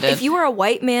 Theo's offended. If you were a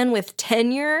white man with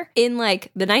tenure in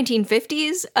like the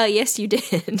 1950s, yes, you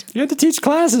did. You had to teach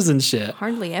classes and shit.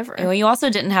 Hardly ever. Well, you also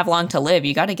didn't have long to live.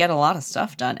 You got to get a lot of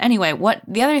stuff done. Anyway,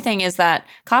 the other thing is that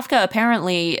Kafka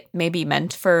apparently maybe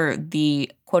meant for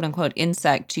the quote unquote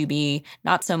insect to be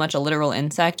not so much a literal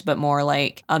insect, but more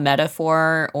like a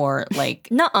metaphor or like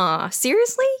Nuh-uh.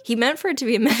 Seriously? He meant for it to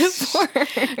be a metaphor.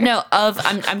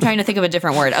 I'm trying to think of a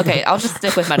different word. Okay, I'll just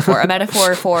stick with metaphor. A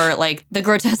metaphor for like the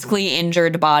grotesquely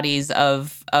injured bodies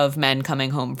of men coming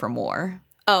home from war.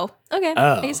 Oh, okay.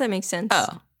 Oh. I guess that makes sense.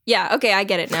 Oh. Yeah, okay, I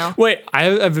get it now. Wait, I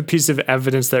have a piece of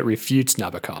evidence that refutes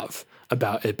Nabokov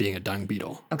about it being a dung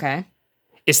beetle. Okay.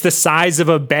 It's the size of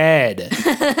a bed.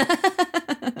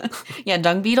 Yeah,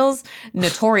 dung beetles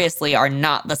notoriously are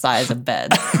not the size of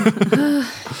beds.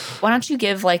 Why don't you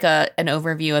give like an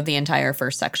overview of the entire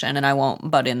first section, and I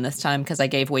won't butt in this time because I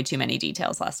gave way too many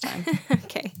details last time.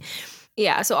 Okay.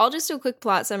 Yeah, so I'll just do a quick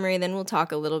plot summary, then we'll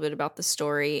talk a little bit about the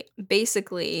story.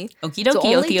 Basically, Okie so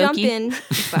dokie, only okie jump dokie. in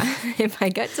if I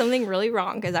get something really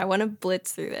wrong, because I want to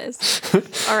blitz through this.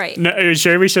 All right. No, are you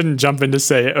sure we shouldn't jump in to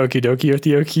say okie dokie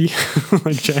othioki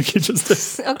like Jackie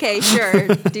just did? Okay, sure.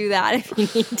 Do that if you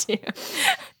need to.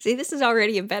 See, this is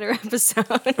already a better episode.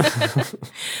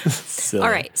 Silly. All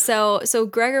right. So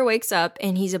Gregor wakes up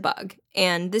and he's a bug.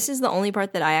 And this is the only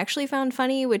part that I actually found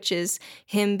funny, which is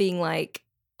him being like,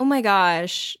 oh my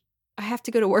gosh, I have to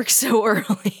go to work so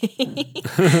early.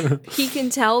 He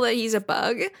can tell that he's a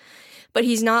bug, but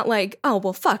he's not like, oh,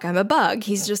 well, fuck, I'm a bug.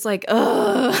 He's just like,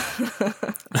 ugh,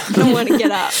 I don't want to get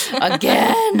up.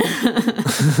 Again.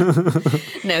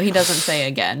 No, he doesn't say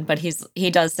again, but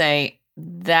he does say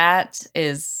that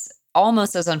is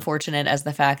almost as unfortunate as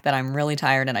the fact that I'm really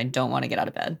tired and I don't want to get out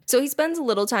of bed. So he spends a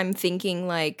little time thinking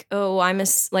like, oh, I'm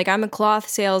a cloth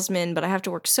salesman, but I have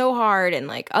to work so hard. And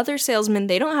like other salesmen,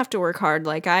 they don't have to work hard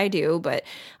like I do, but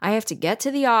I have to get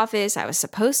to the office. I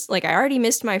already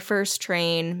missed my first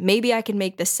train. Maybe I can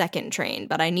make the second train,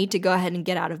 but I need to go ahead and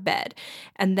get out of bed.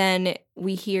 And then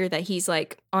we hear that he's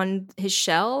like on his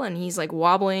shell and he's like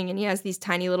wobbling and he has these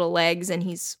tiny little legs and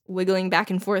he's wiggling back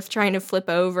and forth trying to flip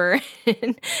over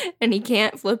and he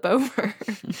can't flip over.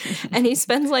 And he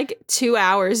spends like 2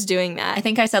 hours doing that. I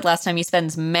think I said last time he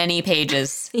spends many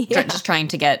pages just trying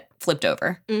to get flipped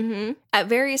over. Mm-hmm. At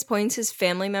various points, his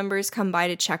family members come by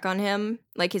to check on him.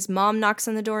 Like his mom knocks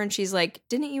on the door and she's like,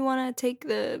 didn't you want to take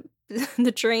the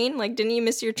train? Like, didn't you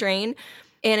miss your train?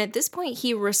 And at this point,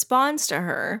 he responds to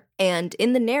her. And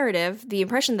in the narrative, the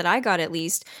impression that I got at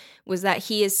least was that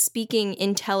he is speaking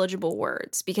intelligible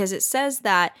words, because it says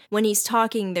that when he's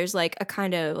talking, there's like a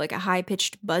kind of like a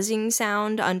high-pitched buzzing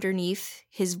sound underneath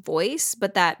his voice,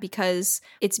 but that because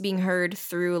it's being heard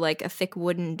through like a thick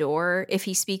wooden door, if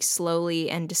he speaks slowly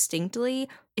and distinctly,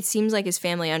 it seems like his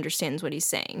family understands what he's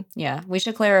saying. Yeah, we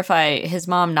should clarify his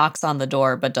mom knocks on the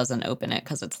door but doesn't open it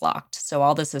because it's locked. So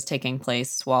all this is taking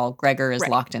place while Gregor is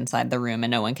locked inside the room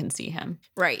and no one can see him.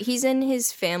 Right. He's in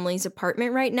his family's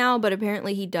apartment right now, but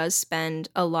apparently he does spend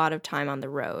a lot of time on the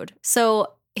road.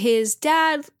 So his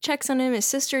dad checks on him, his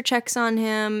sister checks on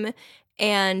him,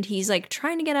 and he's like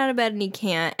trying to get out of bed and he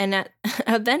can't. And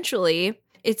eventually,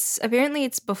 it's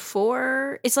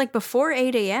before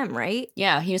 8 a.m., right?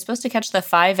 Yeah, he was supposed to catch the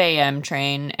 5 a.m.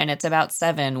 train, and it's about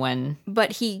 7 when...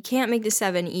 But he can't make the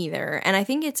 7 either. And I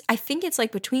think it's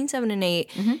like between 7 and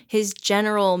 8, his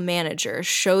general manager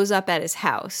shows up at his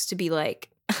house to be like,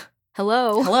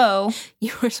 Hello.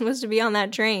 You were supposed to be on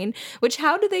that train. Which,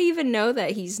 how do they even know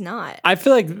that he's not? I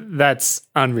feel like that's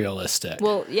unrealistic.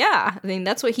 Well, yeah. I mean,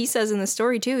 that's what he says in the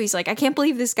story, too. He's like, I can't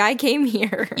believe this guy came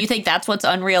here. You think that's what's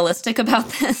unrealistic about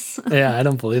this? Yeah, I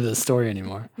don't believe this story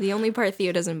anymore. The only part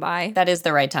Theo doesn't buy. That is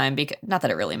the right time. Not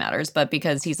that it really matters, but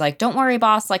because he's like, don't worry,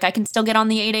 boss. Like, I can still get on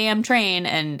the 8 a.m. train.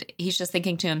 And he's just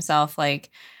thinking to himself, like,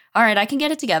 all right, I can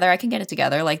get it together.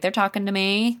 Like, they're talking to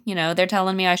me, they're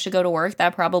telling me I should go to work.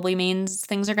 That probably means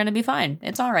things are going to be fine.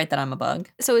 It's all right that I'm a bug.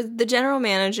 So the general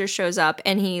manager shows up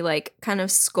and he like kind of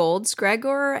scolds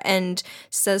Gregor and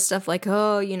says stuff like,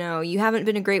 oh, you haven't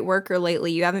been a great worker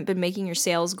lately. You haven't been making your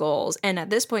sales goals. And at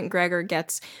this point, Gregor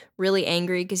gets really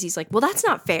angry because he's like, well, that's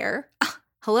not fair.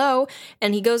 Hello.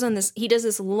 And he does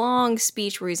this long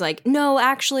speech where he's like, no,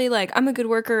 actually, like, I'm a good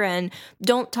worker and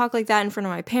don't talk like that in front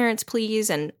of my parents,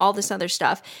 please, and all this other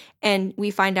stuff. And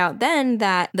we find out then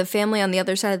that the family on the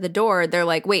other side of the door, they're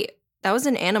like, wait, that was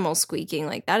an animal squeaking.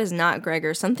 Like, that is not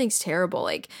Gregor. Something's terrible.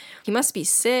 Like, he must be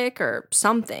sick or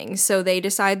something. So they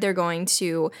decide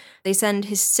they send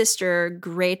his sister,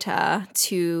 Greta,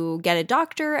 to get a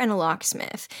doctor and a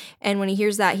locksmith. And when he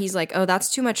hears that, he's like, oh,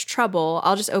 that's too much trouble.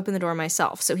 I'll just open the door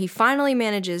myself. So he finally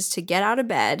manages to get out of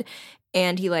bed.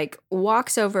 And he like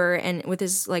walks over and with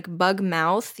his like bug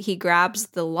mouth, he grabs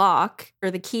the lock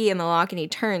or the key in the lock and he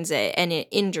turns it and it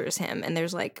injures him. And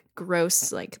there's like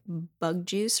gross like bug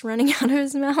juice running out of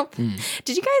his mouth.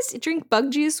 Did you guys drink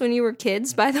bug juice when you were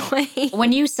kids, by the way?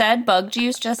 When you said bug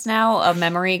juice just now, a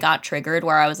memory got triggered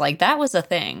where I was like, that was a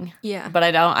thing. Yeah. But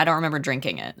I don't remember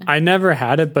drinking it. I never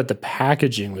had it, but the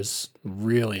packaging was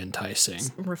really enticing.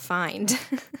 Refined.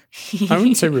 I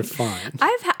wouldn't say refined.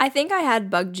 I think I had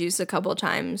bug juice a couple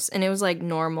times and it was like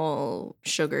normal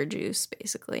sugar juice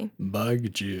basically.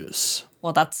 Bug juice.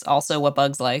 Well, that's also what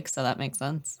bugs like, so that makes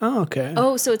sense. Oh, okay.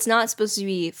 Oh, so it's not supposed to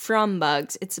be from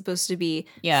bugs. It's supposed to be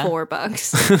for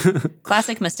bugs.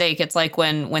 Classic mistake. It's like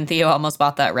when Theo almost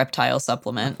bought that reptile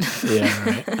supplement. Yeah,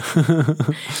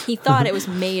 right. He thought it was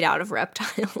made out of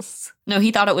reptiles. No,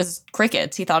 he thought it was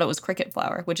crickets. He thought it was cricket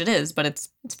flour, which it is, but it's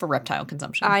for reptile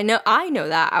consumption. I know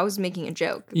that. I was making a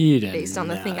joke based on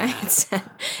the thing I had said.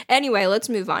 Anyway, let's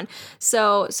move on.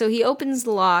 So he opens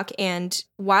the lock, and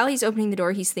while he's opening the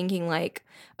door, he's thinking like,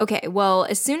 okay, well,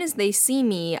 as soon as they see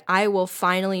me, I will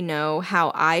finally know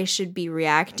how I should be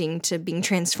reacting to being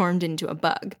transformed into a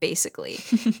bug, basically.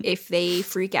 If they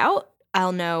freak out,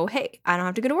 I'll know, hey, I don't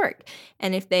have to go to work.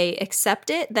 And if they accept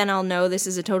it, then I'll know this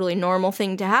is a totally normal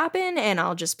thing to happen, and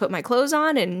I'll just put my clothes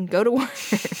on and go to work.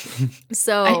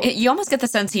 So you almost get the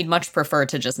sense he'd much prefer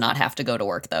to just not have to go to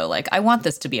work, though. Like, I want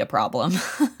this to be a problem.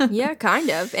 Yeah, kind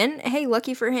of. And hey,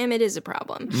 lucky for him, it is a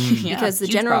problem. Yeah, because the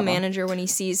general manager, when he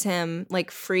sees him, like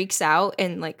freaks out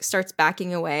and like starts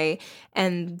backing away.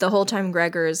 And the whole time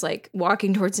Gregor is like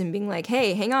walking towards him being like,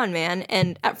 hey, hang on, man.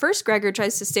 And at first Gregor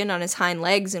tries to stand on his hind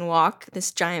legs and walk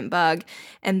this giant bug.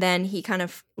 And then he kind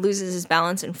of loses his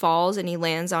balance and falls, and he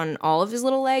lands on all of his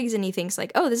little legs, and he thinks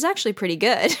like, oh, this is actually pretty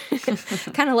good.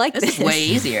 Kind of like this. This is way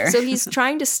easier. So he's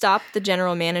trying to stop the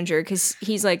general manager because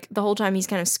he's like, the whole time he's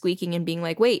kind of squeaking and being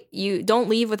like, wait, you don't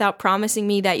leave without promising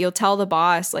me that you'll tell the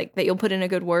boss, like that you'll put in a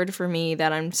good word for me,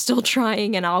 that I'm still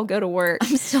trying and I'll go to work.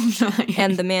 I'm still trying.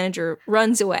 And the manager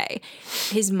runs away.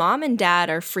 His mom and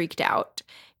dad are freaked out.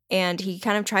 And he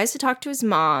kind of tries to talk to his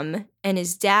mom, and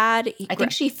his dad... I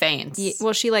think she faints.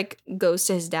 She like goes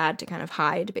to his dad to kind of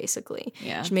hide, basically.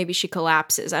 Yeah. Maybe she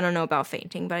collapses. I don't know about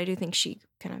fainting, but I do think she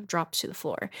kind of drops to the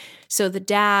floor. So the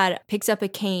dad picks up a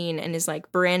cane and is like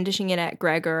brandishing it at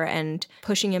Gregor and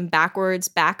pushing him backwards,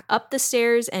 back up the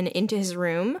stairs and into his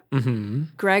room. Mm-hmm.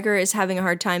 Gregor is having a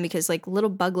hard time because like little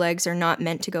bug legs are not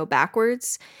meant to go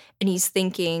backwards. And he's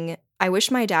thinking, I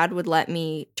wish my dad would let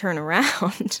me turn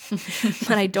around,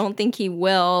 but I don't think he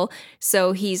will.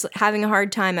 So he's having a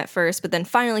hard time at first, but then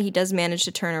finally he does manage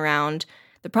to turn around.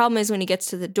 The problem is when he gets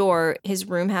to the door, his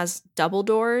room has double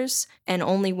doors and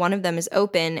only one of them is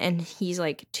open and he's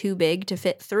like too big to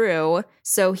fit through.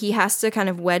 So he has to kind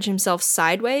of wedge himself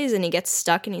sideways and he gets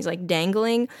stuck and he's like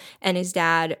dangling. And his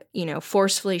dad,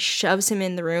 forcefully shoves him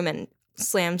in the room and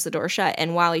slams the door shut.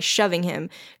 And while he's shoving him,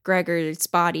 Gregor's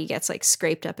body gets like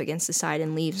scraped up against the side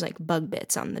and leaves like bug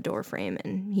bits on the door frame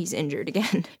and he's injured again.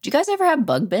 Do you guys ever have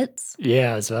bug bits?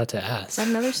 Yeah, I was about to ask. Is that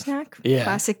another snack? Yeah.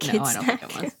 Classic kid No, I don't snack.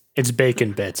 think it was. It's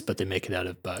bacon bits, but they make it out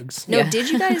of bugs. No, Yeah. did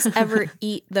you guys ever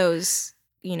eat those,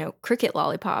 cricket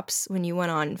lollipops when you went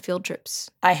on field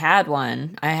trips? I had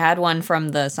one. I had one from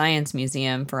the Science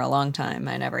Museum for a long time.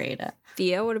 I never ate it.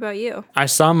 Theo, what about you? I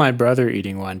saw my brother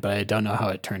eating one, but I don't know how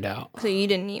it turned out. So you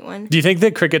didn't eat one? Do you think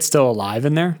the cricket's still alive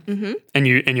in there? Mm-hmm. And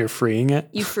you're freeing it?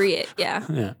 You free it, yeah.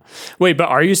 Yeah. Wait, but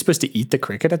are you supposed to eat the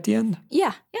cricket at the end?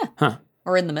 Yeah. Yeah.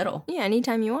 Or in the middle. Yeah,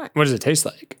 anytime you want. What does it taste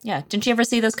like? Yeah. Didn't you ever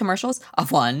see those commercials? A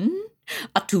one,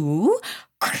 a two.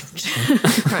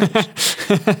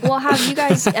 Well, have you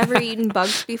guys ever eaten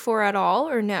bugs before at all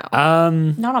or no?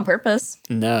 Not on purpose.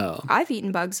 No. I've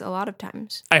eaten bugs a lot of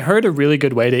times. I heard a really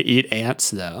good way to eat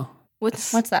ants, though.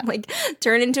 What's that? Like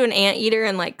turn into an anteater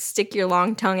and like stick your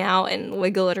long tongue out and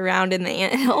wiggle it around in the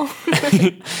anthill.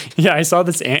 Yeah, I saw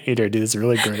this anteater do this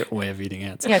really great way of eating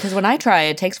ants. Yeah, because when I try,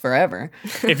 it takes forever.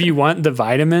 If you want the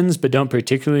vitamins but don't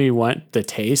particularly want the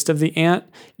taste of the ant,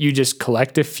 you just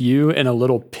collect a few in a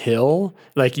little pill.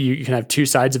 Like you can have two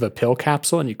sides of a pill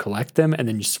capsule and you collect them and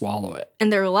then you swallow it.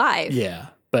 And they're alive. Yeah,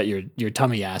 but your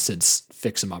tummy acids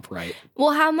fix them up right.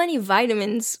 Well, how many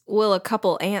vitamins will a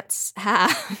couple ants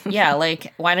have? Yeah,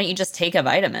 like, why don't you just take a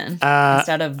vitamin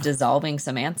instead of dissolving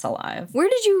some ants alive? Where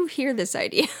did you hear this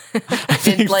idea?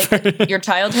 Did, like, your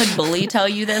childhood bully tell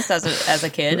you this as a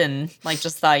kid and, like,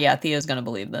 just thought, yeah, Theo's going to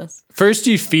believe this? First,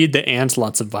 you feed the ants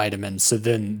lots of vitamins, so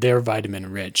then they're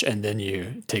vitamin rich, and then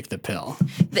you take the pill.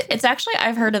 It's actually,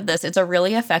 I've heard of this. It's a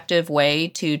really effective way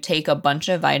to take a bunch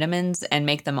of vitamins and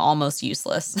make them almost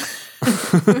useless.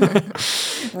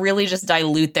 Really just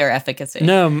dilute their efficacy.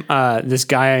 No, this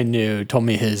guy I knew told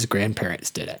me his grandparents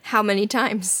did it. How many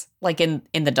times? Like in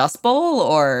the Dust Bowl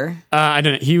or? I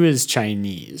don't know. He was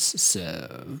Chinese,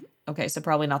 so... Okay, so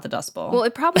probably not the Dust Bowl. Well,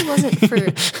 it probably wasn't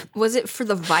for. Was it for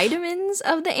the vitamins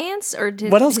of the ants, or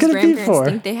did What else his could it be grandparents for?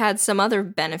 think they had some other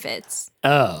benefits?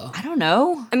 Oh. I don't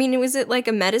know. I mean, was it like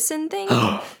a medicine thing?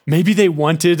 Maybe they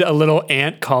wanted a little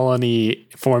ant colony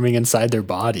forming inside their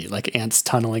body, like ants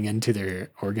tunneling into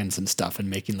their organs and stuff and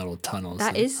making little tunnels.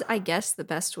 That is, I guess, the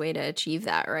best way to achieve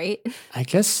that, right? I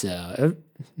guess so.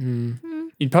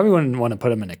 You'd probably wouldn't want to put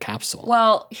them in a capsule.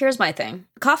 Well, here's my thing.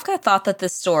 Kafka thought that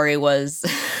this story was...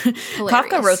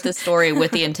 Kafka wrote this story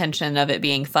with the intention of it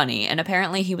being funny. And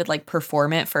apparently he would like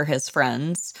perform it for his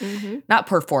friends. Mm-hmm. Not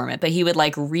perform it, but he would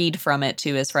like read from it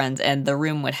to his friends and the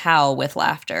room would howl with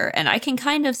laughter. And I can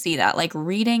kind of see that. Like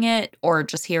reading it or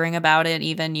just hearing about it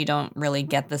even, you don't really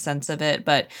get the sense of it.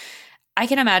 But I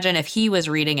can imagine if he was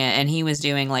reading it and he was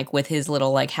doing like with his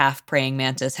little like half praying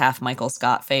mantis, half Michael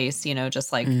Scott face, you know,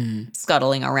 just like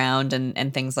scuttling around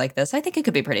and things like this. I think it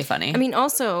could be pretty funny. I mean,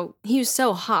 also, he was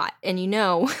so hot, and you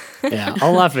know. Yeah,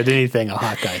 I'll laugh at anything a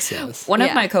hot guy says. One of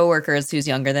Yeah. my coworkers who's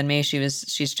younger than me,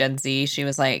 she's Gen Z. She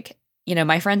was like, you know,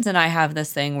 my friends and I have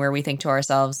this thing where we think to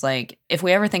ourselves, like, if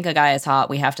we ever think a guy is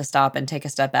hot, we have to stop and take a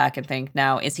step back and think,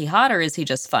 now, is he hot or is he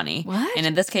just funny? What? And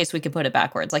in this case, we could put it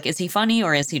backwards. Like, is he funny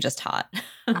or is he just hot?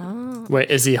 Oh.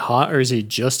 Wait, is he hot or is he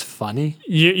just funny?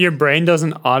 Your brain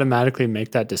doesn't automatically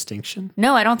make that distinction?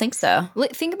 No, I don't think so.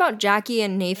 Think about Jackie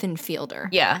and Nathan Fielder.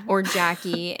 Yeah. Or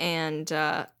Jackie and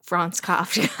Franz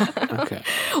Kafka. Okay.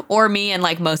 Or me and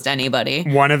like most anybody.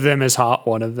 One of them is hot,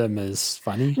 one of them is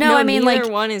funny? No, I mean, neither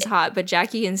like, one is hot, but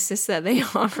Jackie insists that they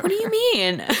are. what do you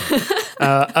mean?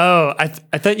 I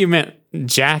thought you meant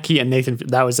Jackie and Nathan.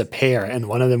 That was a pair, and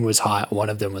one of them was hot, one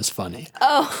of them was funny.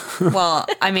 Oh, Well,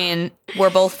 I mean, we're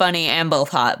both funny and both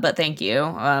hot, but thank you.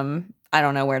 I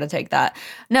don't know where to take that.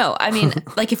 No, I mean,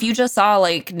 like if you just saw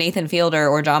like Nathan Fielder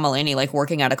or John Mulaney like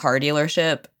working at a car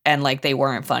dealership and like they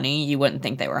weren't funny, you wouldn't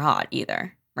think they were hot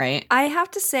either, right? I have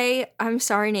to say, I'm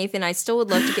sorry, Nathan. I still would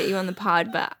love to get you on the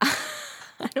pod, but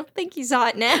I don't think he's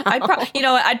hot now.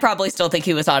 I'd probably still think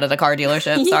he was hot at a car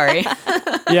dealership. Sorry.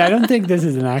 Yeah, I don't think this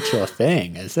is an actual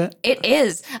thing, is it? It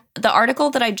is. The article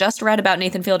that I just read about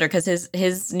Nathan Fielder, because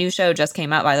his new show just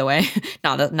came out, by the way.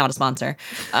 Not a sponsor.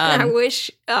 I wish,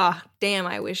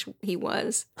 I wish he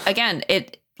was. Again,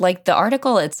 like the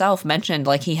article itself mentioned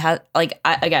like he had like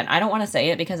I don't want to say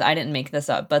it because I didn't make this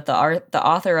up, but the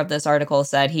author of this article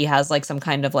said he has like some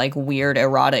kind of like weird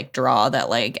erotic draw that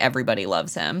like everybody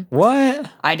loves him. What?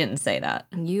 I didn't say that.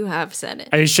 You have said it.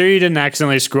 Are you sure you didn't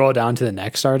accidentally scroll down to the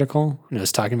next article? And it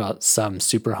was talking about some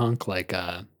super hunk, like,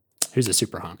 who's a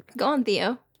super hunk? Go on,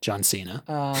 Theo. John Cena.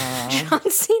 John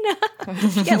Cena.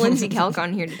 Get Lindsay Kelk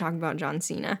on here to talk about John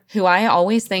Cena. Who I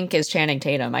always think is Channing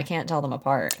Tatum. I can't tell them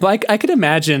apart. Well, I could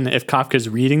imagine if Kafka's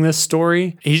reading this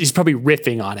story, he's probably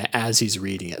riffing on it as he's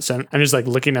reading it. So I'm just like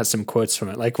looking at some quotes from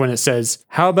it. Like when it says,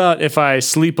 how about if I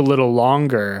sleep a little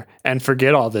longer and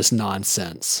forget all this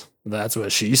nonsense? That's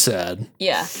what she said.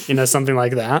 Yeah. You know, something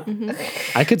like that.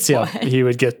 I could see how he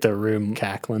would get the room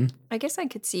cackling. I guess I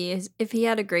could see if he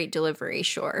had a great delivery,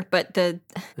 sure. But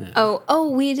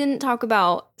we didn't talk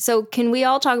about. So can we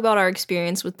all talk about our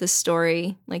experience with this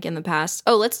story, like in the past?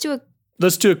 Oh, let's do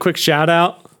a quick shout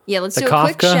out. Yeah, let's to do a Kafka.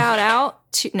 quick shout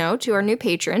out to our new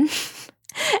patron,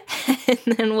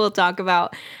 and then we'll talk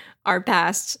about our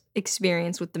past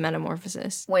experience with the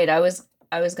metamorphosis. Wait, I was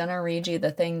gonna read you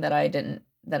the thing that I didn't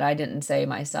say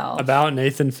myself. About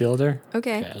Nathan Fielder?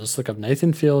 Okay. Let's look up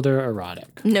Nathan Fielder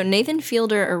erotic. No, Nathan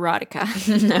Fielder erotica.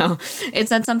 No. It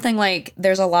said something like,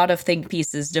 there's a lot of think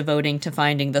pieces devoting to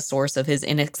finding the source of his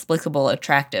inexplicable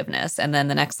attractiveness. And then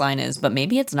the next line is, but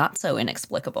maybe it's not so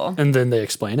inexplicable. And then they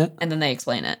explain it? And then they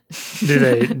explain it. Do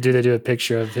they do a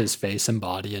picture of his face and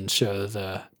body and show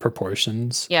the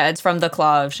proportions? Yeah, it's from the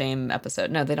Claw of Shame episode.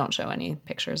 No, they don't show any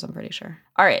pictures, I'm pretty sure.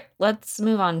 All right, let's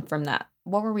move on from that.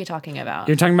 What were we talking about?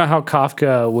 You're talking about how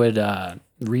Kafka would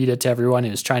read it to everyone. He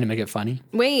was trying to make it funny.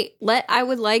 Wait, I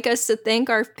would like us to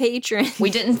thank our patron. We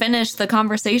didn't finish the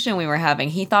conversation we were having.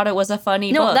 He thought it was a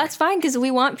funny book. No, that's fine because we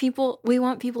want people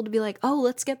to be like, oh,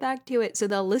 let's get back to it, so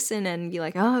they'll listen and be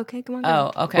like, oh, okay, come on.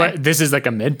 Oh, okay. What, this is like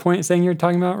a midpoint thing you're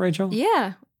talking about, Rachel?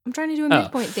 Yeah, I'm trying to do a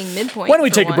midpoint thing. Midpoint. Why don't we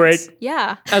for take a break? once.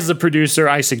 Yeah. As the producer,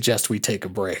 I suggest we take a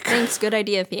break. Thanks. Good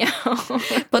idea, Theo.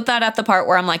 Put that at the part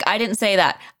where I'm like, I didn't say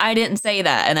that. And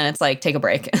then it's like, take a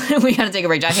break. We got to take a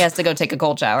break. Jackie has to go take a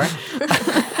cold shower.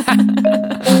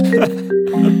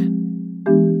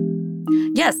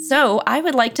 Yes, so I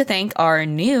would like to thank our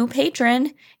new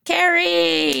patron,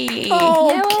 Carrie.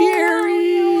 Oh,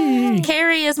 Carrie.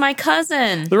 Carrie is my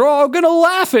cousin. They're all going to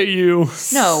laugh at you.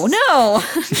 No.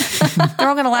 They're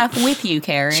all going to laugh with you,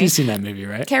 Carrie. She's seen that movie,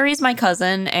 right? Carrie's my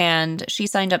cousin, and she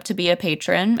signed up to be a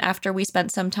patron after we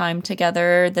spent some time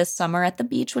together this summer at the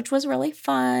beach, which was really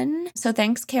fun. So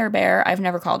thanks, Care Bear. I've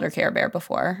never called her Care Bear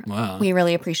before. Wow. We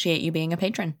really appreciate you being a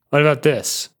patron. What about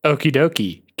this? Okie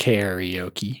dokie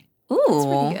karaoke.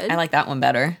 Ooh, good. I like that one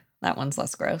better. That one's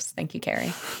less gross. Thank you,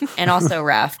 Carrie. And also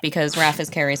Raph, because Raph is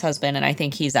Carrie's husband, and I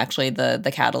think he's actually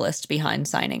the catalyst behind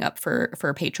signing up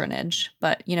for patronage.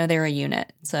 But, they're a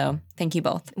unit, so thank you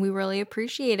both. We really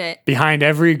appreciate it. Behind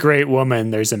every great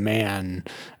woman, there's a man,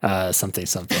 something.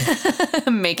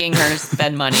 Making her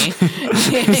spend money.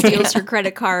 Steals her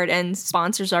credit card and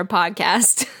sponsors our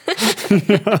podcast.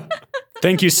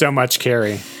 Thank you so much,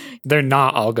 Carrie. They're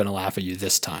not all going to laugh at you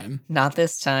this time. Not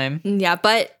this time. Yeah,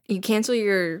 but you cancel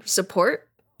your support?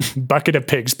 Bucket of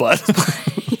pig's blood.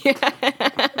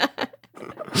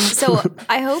 So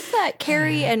I hope that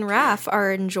Carrie and Raph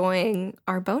are enjoying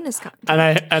our bonus content.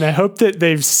 And I hope that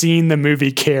they've seen the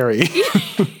movie Carrie.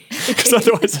 Because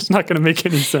otherwise it's not going to make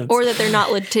any sense. Or that they're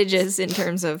not litigious in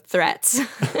terms of threats.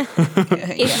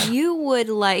 If you would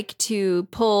like to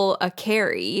pull a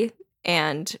Carrie,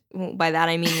 and by that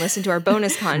I mean listen to our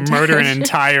bonus content. Murder an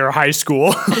entire high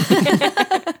school.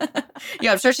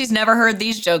 Yeah, I'm sure she's never heard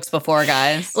these jokes before,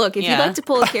 guys. Look, if you'd like to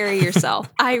pull a Carrie yourself,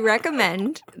 I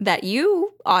recommend that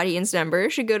you, audience member,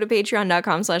 should go to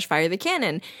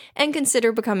patreon.com/firethecannon and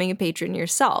consider becoming a patron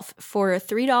yourself. For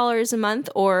 $3 a month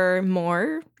or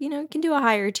more, you can do a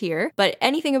higher tier. But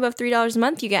anything above $3 a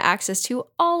month, you get access to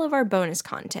all of our bonus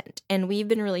content. And we've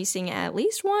been releasing at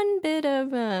least one bit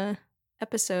of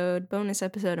bonus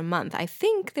episode a month. I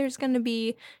think there's going to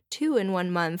be 2 in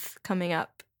 1 month coming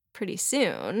up pretty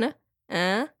soon.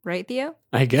 Right, Theo?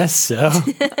 I guess so.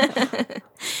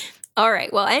 All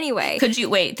right. Well, anyway.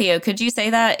 Theo, could you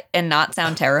say that and not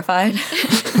sound terrified?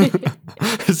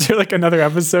 Is there like another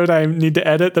episode I need to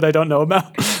edit that I don't know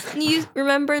about? You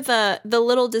remember the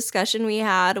little discussion we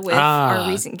had with our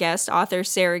recent guest, author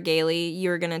Sarah Gailey?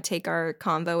 You were going to take our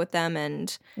convo with them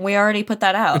and... We already put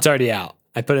that out. It's already out.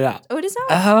 I put it out. Oh, it is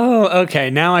out? Oh, okay.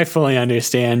 Now I fully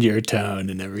understand your tone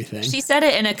and everything. She said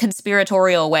it in a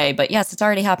conspiratorial way, but yes, it's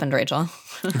already happened, Rachel.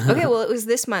 Okay, well, it was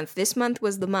this month. This month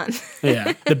was the month.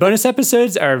 Yeah. The bonus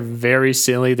episodes are very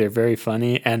silly. They're very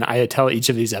funny. And I tell each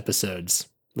of these episodes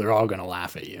They're all going to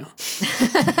laugh at you.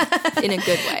 In a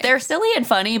good way. They're silly and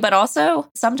funny, but also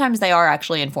sometimes they are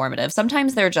actually informative.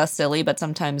 Sometimes they're just silly, but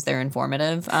sometimes they're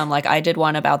informative. Like I did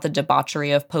one about the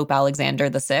debauchery of Pope Alexander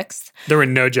VI. There were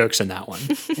no jokes in that one.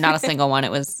 Not a single one.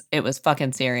 It was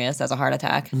fucking serious as a heart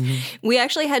attack. We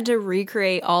actually had to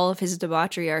recreate all of his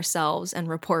debauchery ourselves and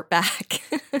report back.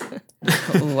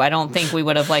 Ooh, I don't think we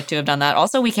would have liked to have done that.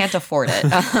 Also, we can't afford it.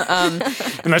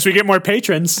 Unless we get more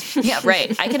patrons. Yeah,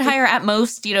 right. I can hire at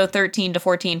most, 13 to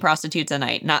 14 prostitutes a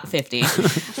night, not 50.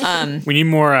 We need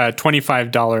more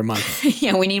 $25 a month.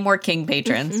 Yeah, we need more king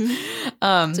patrons.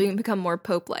 So we can become more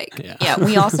Pope-like. Yeah,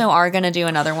 we also are going to do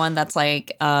another one that's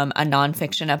like a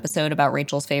nonfiction episode about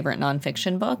Rachel's favorite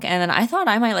nonfiction book. And then I thought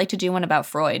I might like to do one about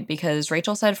Freud because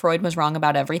Rachel said Freud was wrong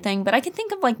about everything, but I can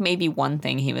think of like maybe one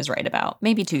thing he was right about,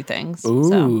 maybe two things.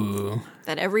 Ooh.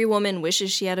 That every woman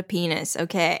wishes she had a penis.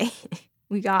 Okay.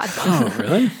 We got them. Oh,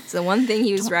 really? It's the one thing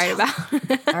he was right about.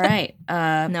 All right.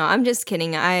 No, I'm just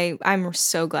kidding. I'm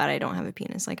so glad I don't have a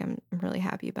penis. Like, I'm really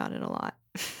happy about it a lot.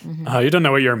 Oh, you don't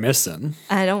know what you're missing.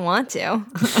 I don't want to.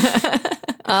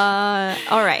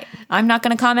 All right. I'm not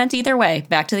going to comment either way.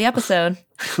 Back to the episode.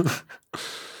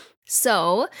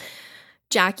 So,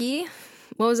 Jackie,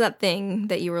 what was that thing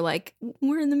that you were like,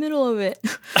 we're in the middle of it?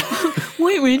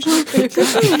 Wait, Rachel.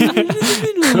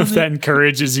 If that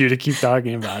encourages you to keep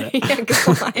talking about it. Yeah,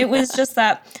 go on. It was just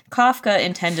that Kafka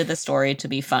intended the story to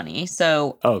be funny.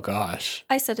 So, Oh, gosh.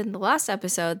 I said in the last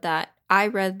episode that I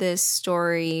read this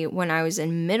story when I was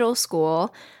in middle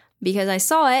school because I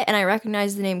saw it and I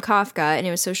recognized the name Kafka and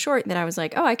it was so short that I was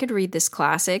like, oh, I could read this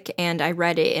classic. And I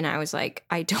read it and I was like,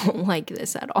 I don't like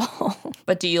this at all.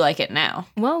 but do you like it now?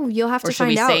 Well, you'll have Or to should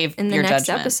we find out save in the your next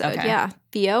judgment? episode. Okay. Yeah.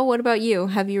 Theo, what about you?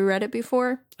 Have you read it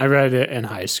before I read it in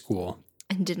high school.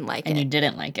 and didn't like And you it?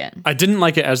 didn't like it. I didn't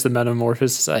like it as the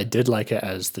metamorphosis. I did like it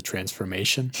as the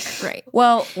transformation. Right.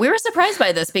 Well, we were surprised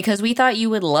by this because we thought you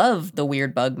would love the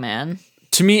weird bug man.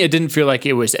 To me, it didn't feel like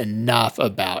it was enough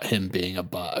about him being a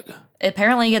bug.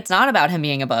 Apparently, it's not about him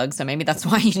being a bug, so maybe that's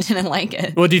why you didn't like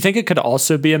it. Well, do you think it could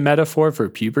also be a metaphor for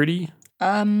puberty?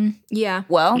 Yeah.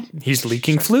 Well, He's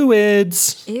leaking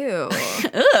fluids. Ew.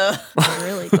 ugh. I'm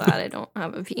really glad I don't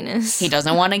have a penis. He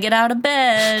doesn't want to get out of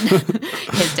bed.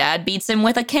 His dad beats him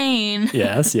with a cane.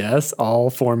 Yes, yes. All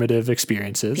formative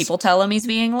experiences. People tell him he's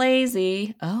being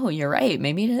lazy. Oh, you're right.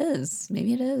 Maybe it is.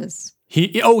 Maybe it is.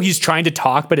 He's trying to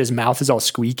talk, but his mouth is all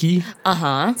squeaky.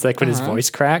 Uh-huh. It's like when his voice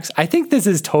cracks. I think this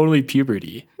is totally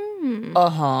puberty.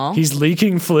 Uh-huh. He's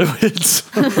leaking fluids.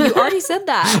 You already said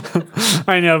that.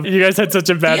 I know. You guys had such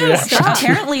a bad reaction.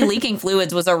 Apparently, leaking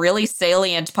fluids was a really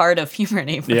salient part of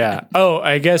puberty. Yeah. Oh,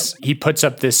 I guess he puts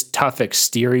up this tough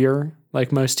exterior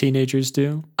like most teenagers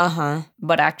do. Uh-huh.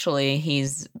 But actually,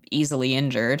 he's easily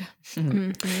injured.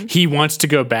 He wants to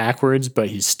go backwards, but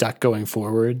he's stuck going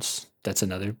forwards. That's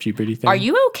another puberty thing. Are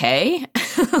you okay?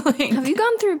 Have you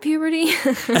gone through puberty?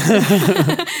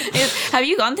 Have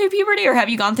you gone through puberty or have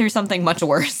you gone through something much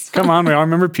worse? Come on, we all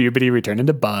remember puberty, we turn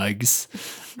into bugs.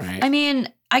 Right. I mean,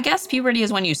 I guess puberty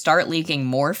is when you start leaking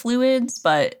more fluids,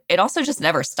 but it also just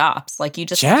never stops. Like you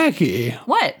just... Jackie,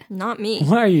 What? Not me.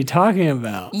 what are you talking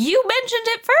about? You mentioned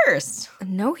it first.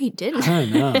 No, he didn't. I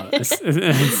don't know. It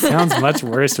sounds much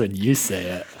worse when you say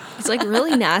it. It's like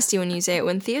really nasty when you say it.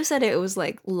 When Theo said it, it was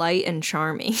like light and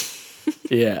charming.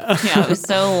 Yeah. Yeah, it was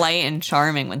so light and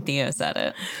charming when Theo said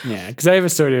it. Yeah, because I have a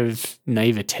sort of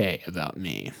naivete about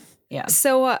me. Yeah.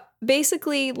 So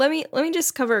basically, let me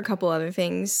just cover a couple other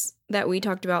things that we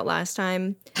talked about last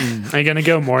time. Are you going to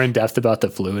go more in depth about the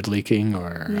fluid leaking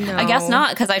or? No. I guess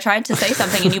not, because I tried to say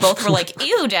something and you both were like,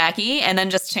 ew, Jackie, and then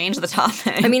just changed the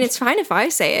topic. I mean, it's fine if I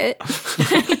say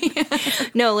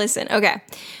it. No, listen. Okay.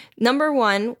 Number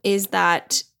one is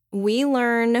that we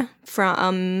learn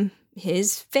from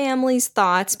his family's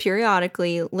thoughts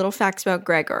periodically, little facts about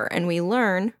Gregor. And we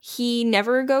learn he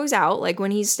never goes out. Like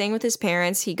when he's staying with his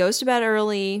parents, he goes to bed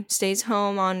early, stays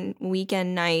home on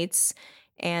weekend nights,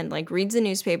 and like reads the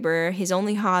newspaper. His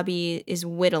only hobby is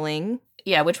whittling.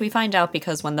 Yeah, which we find out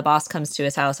because when the boss comes to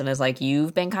his house and is like,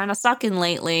 you've been kind of sucking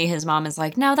lately, his mom is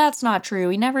like, no, that's not true.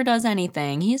 He never does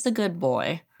anything. He's a good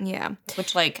boy. Yeah.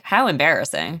 Which, like, how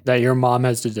embarrassing. That your mom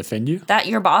has to defend you? That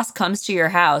your boss comes to your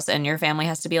house and your family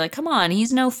has to be like, come on,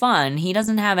 he's no fun. He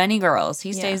doesn't have any girls.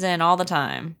 He stays in all the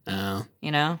time. Oh,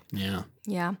 You know? yeah.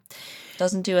 Yeah.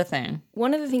 Doesn't do a thing.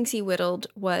 One of the things he whittled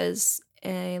was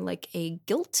a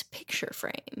gilt picture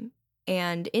frame.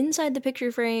 And inside the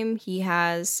picture frame, he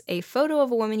has a photo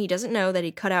of a woman he doesn't know that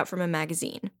he cut out from a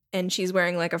magazine. and she's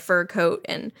wearing like a fur coat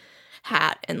and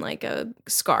hat and like a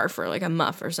scarf or like a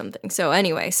muff or something. So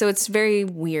anyway, so it's very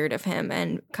weird of him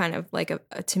and kind of like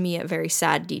to me a very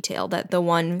sad detail that the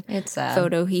one It's sad.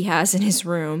 photo he has in his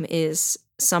room is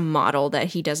some model that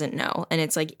he doesn't know, and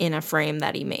it's like in a frame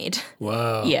that he made.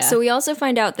 Whoa. Yeah. So we also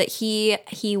find out that he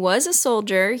was a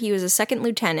soldier. He was a second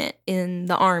lieutenant in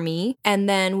the army. And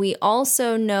then we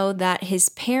also know that his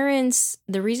parents,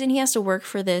 the reason he has to work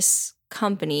for this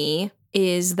company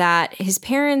is that his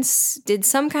parents did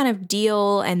some kind of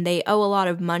deal and they owe a lot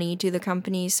of money to the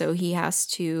company, so he has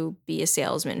to be a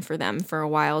salesman for them for a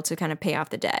while to kind of pay off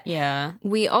the debt. Yeah.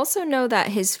 We also know that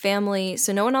his family,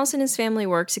 so no one else in his family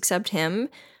works except him,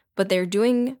 but they're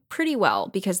doing pretty well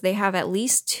because they have at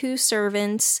least 2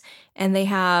 servants and they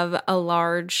have a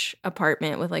large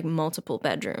apartment with like multiple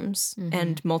bedrooms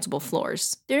and multiple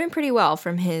floors. They're doing pretty well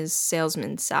from his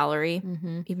salesman's salary,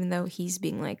 even though he's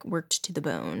being like worked to the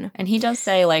bone. And he does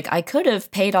say, like, I could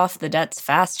have paid off the debts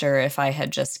faster if I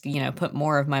had just, put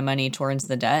more of my money towards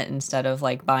the debt instead of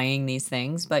like buying these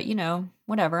things. But,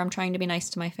 whatever. I'm trying to be nice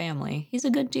to my family. He's a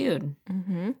good dude.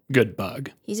 Good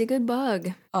bug. He's a good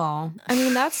bug. Oh, I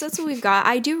mean, that's what we've got.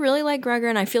 I do really like Gregor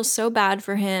and I feel so bad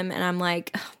for him. And I'm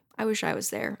like, I wish I was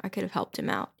there. I could have helped him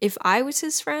out. If I was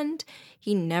his friend,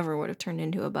 he never would have turned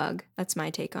into a bug. That's my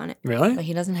take on it. Really? but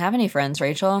he doesn't have any friends,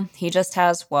 Rachel. He just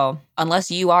has, well,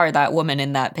 unless you are that woman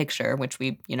in that picture, which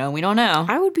we don't know.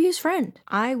 I would be his friend.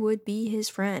 I would be his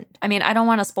friend. I mean, I don't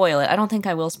want to spoil it. I don't think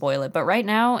I will spoil it. But right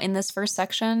now in this first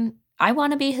section, I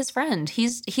want to be his friend.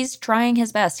 He's trying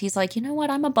his best. He's like, you know what?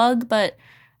 I'm a bug, but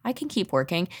I can keep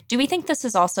working. Do we think this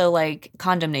is also like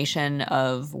condemnation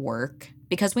of work?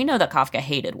 Because we know that Kafka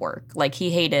hated work. Like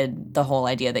he hated the whole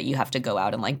idea that you have to go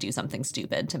out and like do something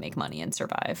stupid to make money and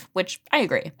survive, which I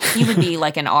agree. He would be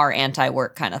like an R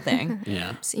anti-work kind of thing.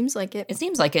 Yeah. Seems like it. It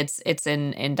seems like it's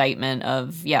an indictment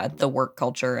of, the work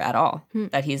culture at all.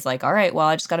 That he's like, all right, well,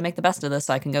 I just got to make the best of this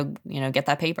so I can go, get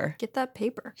that paper. Get that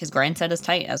paper. His grind set is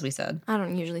tight, as we said. I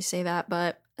don't usually say that,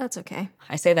 but that's okay.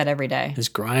 I say that every day. His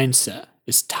grind set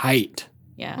is tight.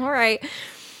 Yeah. All right.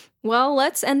 Well,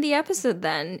 let's end the episode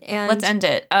then. And Let's end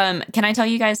it. Can I tell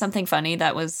you guys something funny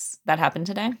that happened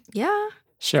today? Yeah.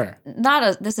 Sure.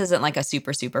 This isn't like a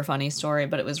super, super funny story,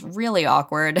 but it was really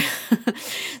awkward.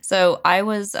 So I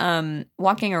was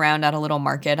walking around at a little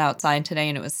market outside today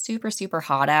and it was super, super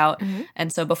hot out.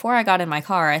 And so before I got in my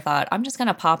car, I thought, I'm just going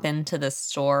to pop into this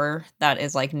store that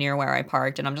is like near where I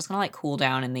parked and I'm just going to like cool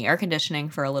down in the air conditioning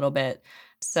for a little bit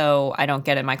so I don't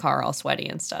get in my car all sweaty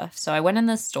and stuff. So I went in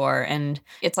this store and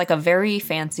it's like a very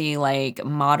fancy, like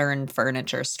modern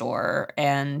furniture store.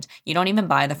 And you don't even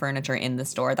buy the furniture in the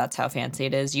store. That's how fancy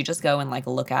it is. You just go and like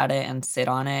look at it and sit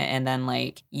on it and then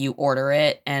like you order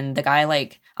it. And the guy,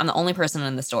 like, I'm the only person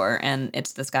in the store and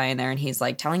it's this guy in there and he's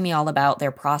like telling me all about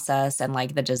their process and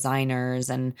like the designers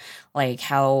and like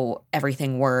how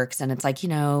everything works. And it's like,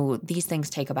 these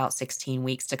things take about 16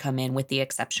 weeks to come in with the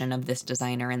exception of this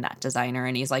designer and that designer.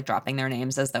 And he's like dropping their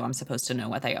names as though I'm supposed to know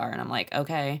what they are. And I'm like,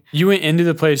 okay. You went into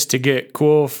the place to get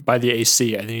cool by the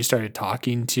AC, and then you started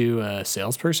talking to a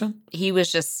salesperson? He was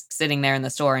just sitting there in the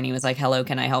store and he was like, hello,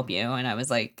 can I help you? And I was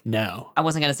like, No. I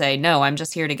wasn't going to say, no, I'm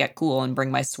just here to get cool and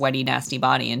bring my sweaty, nasty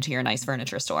body into your nice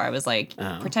furniture store. I was like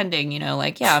pretending,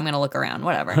 like, yeah, I'm going to look around,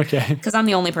 whatever. Okay. Because I'm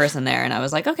the only person there. And I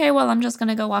was like, okay, well, I'm just going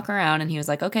to go walk around. And he was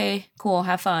like, okay, cool,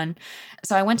 have fun.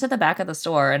 So I went to the back of the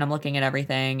store and I'm looking at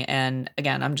everything. And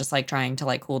again, I'm just like trying to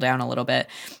like cool down a little bit.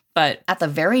 But at the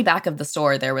very back of the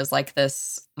store, there was like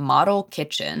this model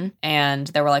kitchen and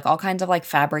there were like all kinds of like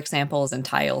fabric samples and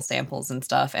tile samples and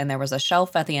stuff. And there was a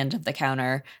shelf at the end of the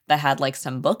counter that had like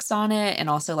some books on it and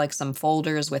also like some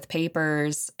folders with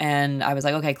papers. And I was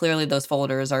like, okay, clearly those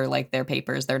folders are like their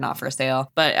papers. They're not for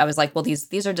sale. But I was like, well,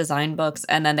 these are design books.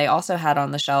 And then they also had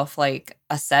on the shelf like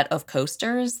a set of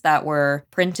coasters that were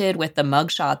printed with the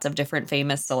mugshots of different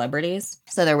famous celebrities.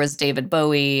 So there was David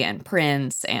Bowie and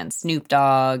Prince and Snoop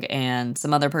Dogg and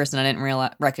some other person I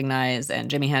didn't recognize and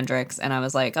Jimi Hendrix. And I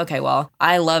was like, okay, well,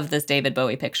 I love this David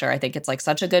Bowie picture. I think it's like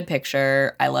such a good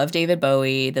picture. I love David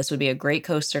Bowie. This would be a great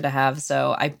coaster to have.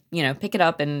 So I, pick it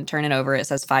up and turn it over. It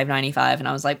says $5.95. And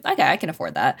I was like, okay, I can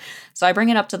afford that. So I bring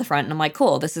it up to the front and I'm like,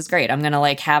 cool, this is great. I'm going to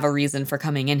like have a reason for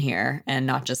coming in here and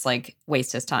not just like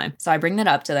waste his time. So I bring that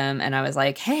up to them and I was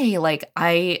like, hey, like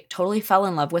I totally fell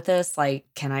in love with this. Like,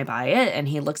 can I buy it? And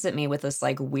he looks at me with this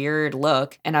like weird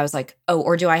look. And I was like, oh,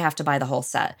 or do I have to buy the whole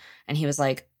set? And he was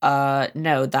like,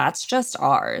 no, that's just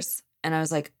ours. And I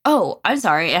was like, oh, I'm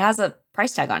sorry. It has a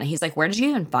price tag on it. He's like, where did you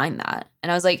even find that?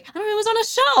 And I was like, I don't know, it was on a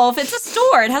shelf. It's a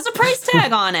store. It has a price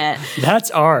tag on it. That's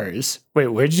ours. Wait,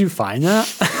 where did you find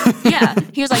that? Yeah.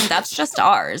 He was like, that's just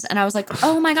ours. And I was like,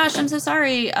 oh my gosh, I'm so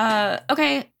sorry.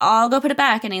 Okay, I'll go put it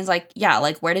back. And he's like, yeah,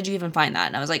 like, where did you even find that?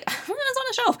 And I was like, it's on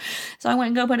a shelf. So I went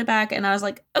and go put it back. And I was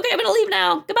like, okay, I'm going to leave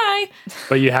now. Goodbye.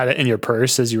 But you had it in your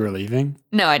purse as you were leaving?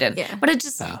 No, I didn't. Yeah. But it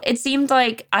just, it seemed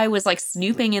like I was like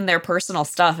snooping in their personal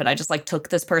stuff. And I just like took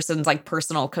this person's like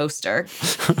personal coaster.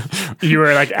 You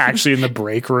were like actually in the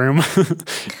break room.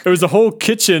 It was a whole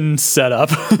kitchen setup.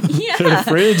 Yeah. They had a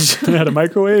fridge, they had a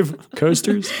microwave,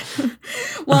 coasters.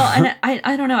 Well, and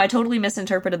I don't know. I totally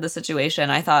misinterpreted the situation.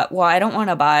 I thought, well, I don't want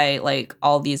to buy like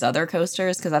all these other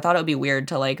coasters because I thought it would be weird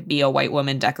to like be a white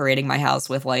woman decorating my house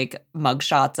with like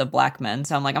mugshots of black men.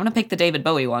 So I'm like, I'm going to pick the David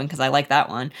Bowie one because I like that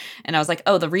one. And I was like,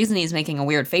 oh, the reason he's making a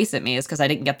weird face at me is because I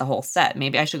didn't get the whole set.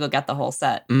 Maybe I should go get the whole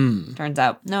set. Turns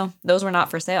out, no, those were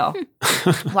not for sale.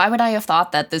 Why would I have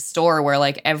thought that this store where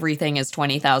like everything is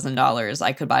 $20,000,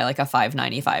 I could buy like a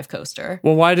 $5.95 coaster?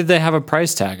 Well, why did they have a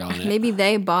price tag on it? Maybe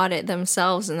they bought it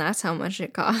themselves and that's how much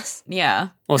it costs. Yeah.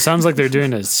 Well, it sounds like they're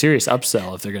doing a serious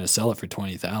upsell if they're going to sell it for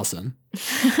 $20,000.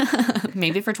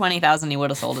 Maybe for $20,000 he would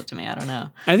have sold it to me. I don't know.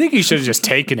 I think you should have just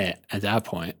taken it at that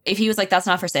point. If he was like, that's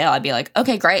not for sale, I'd be like,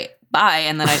 okay, great, bye.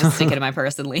 And then I just stick it in my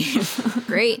purse and leave.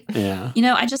 Great. Yeah. You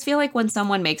know, I just feel like when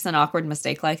someone makes an awkward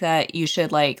mistake like that, you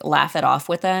should like laugh it off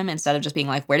with them instead of just being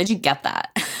like, where did you get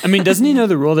that? I mean, doesn't he know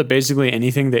the rule that basically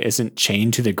anything that isn't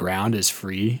chained to the ground is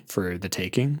free for the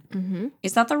taking?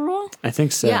 Is that the rule? I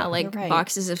think so. Yeah, like You're right.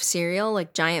 boxes of cereal,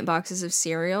 like giant boxes of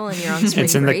cereal, and you're on spring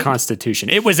It's in break. the Constitution.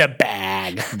 It was a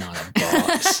bag, not a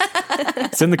box.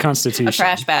 It's in the Constitution. A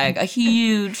trash bag, a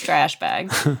huge trash bag.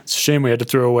 It's a shame we had to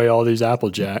throw away all these Apple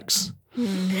Jacks.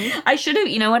 I should have,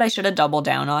 you know what? I should have doubled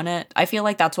down on it. I feel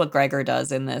like that's what Gregor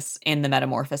does in the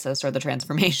metamorphosis or the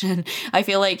transformation. I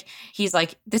feel like he's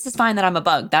like, this is fine that I'm a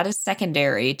bug. That is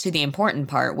secondary to the important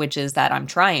part, which is that I'm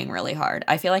trying really hard.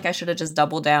 I feel like I should have just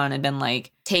doubled down and been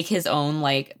like, take his own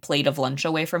like plate of lunch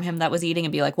away from him that was eating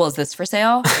and be like, well, is this for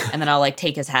sale? And then I'll like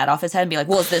take his hat off his head and be like,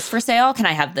 well, is this for sale? Can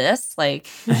I have this? Like,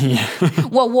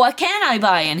 well, what can I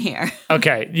buy in here?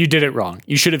 Okay, you did it wrong.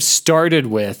 You should have started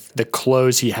with the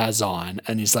clothes he has on.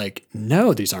 And he's like,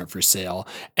 no, these aren't for sale.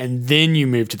 And then you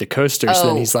move to the coaster. So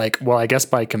then he's like, well, I guess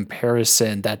by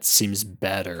comparison, that seems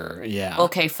better. Yeah.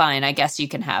 Okay, fine. I guess you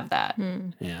can have that.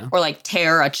 Yeah. Or like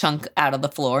tear a chunk out of the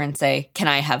floor and say, can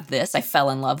I have this? I fell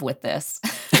in love with this.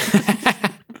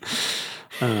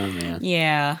 Oh, man.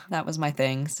 Yeah, that was my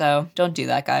thing. So don't do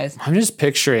that, guys. I'm just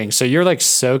picturing. So you're like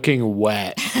soaking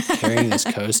wet, carrying this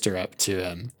coaster up to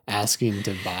him, asking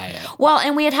to buy it. Well,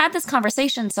 and we had this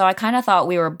conversation, so I kind of thought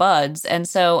we were buds. And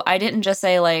so I didn't just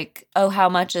say like, oh, how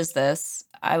much is this?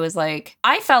 I was like,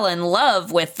 I fell in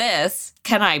love with this.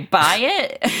 Can I buy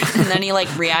it? And then he like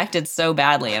reacted so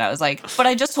badly. And I was like, but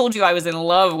I just told you I was in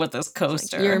love with this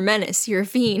coaster. You're a menace. You're a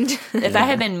fiend. If that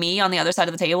had been me on the other side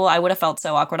of the table, I would have felt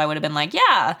so awkward. I would have been like,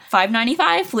 yeah,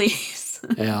 $5.95, please.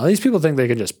 Yeah, all these people think they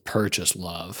can just purchase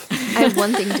love. I have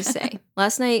one thing to say.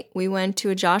 Last night, we went to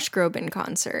a Josh Groban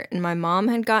concert, and my mom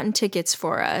had gotten tickets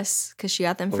for us because she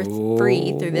got them for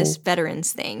free through this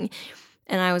veterans thing.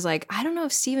 And I was like, I don't know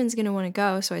if Steven's going to want to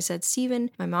go. So I said,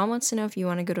 Steven, my mom wants to know if you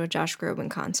want to go to a Josh Groban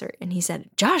concert. And he said,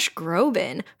 Josh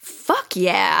Groban? Fuck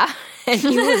yeah. And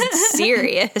he was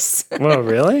serious. Whoa,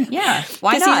 really? Yeah,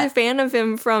 why Because not? he's a fan of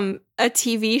him from a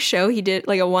TV show he did,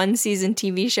 like a one-season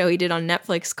TV show he did on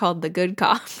Netflix called The Good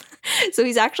Cop. So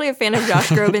he's actually a fan of Josh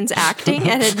Groban's acting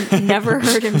and had never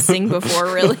heard him sing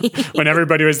before, really. When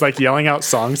everybody was like yelling out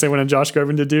songs they wanted Josh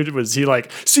Groban to do, was he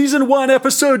like, season 1,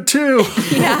 episode 2?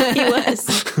 Yeah, he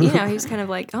was. You know, he was kind of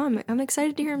like, oh, I'm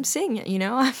excited to hear him sing it, you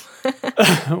know?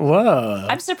 Whoa.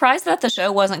 I'm surprised that the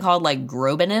show wasn't called like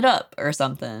Grobin' It Up or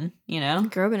something, you know?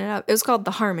 Groban it up. It was called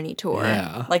The Harmony Tour.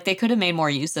 Yeah. Like they could have made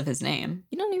more use of his name.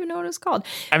 You don't even know what it was called.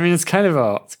 I mean, it's kind of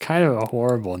a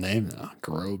horrible name though,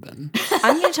 Groban.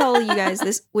 I'm going to tell you guys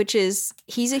this, which is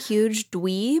he's a huge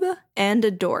dweeb and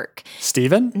a dork.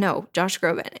 Steven? No, Josh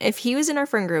Groban. If he was in our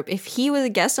friend group, if he was a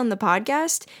guest on the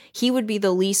podcast, he would be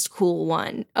the least cool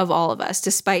one of all of us,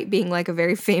 despite being like a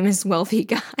very famous, wealthy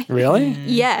guy. Really?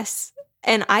 Yes.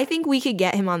 And I think we could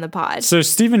get him on the pod. So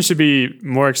Steven should be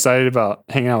more excited about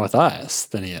hanging out with us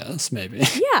than he is, maybe.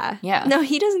 Yeah. Yeah. No,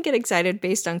 he doesn't get excited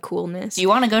based on coolness. Do you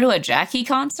want to go to a Jackie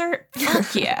concert?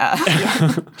 Fuck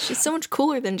yeah. She's so much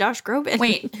cooler than Josh Groban.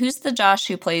 Wait, who's the Josh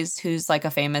who's like a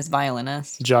famous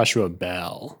violinist? Joshua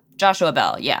Bell. Joshua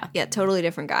Bell, yeah. Yeah, totally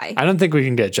different guy. I don't think we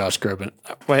can get Josh Groban.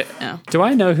 Wait, No. do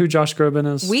I know who Josh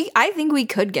Groban is? I think we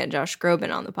could get Josh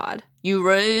Groban on the pod. You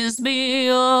raise me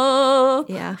up.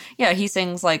 Yeah. Yeah, he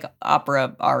sings like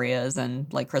opera arias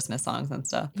and like Christmas songs and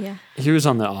stuff. Yeah. He was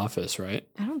on The Office, right?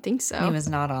 I don't think so. He was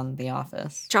not on The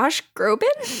Office. Josh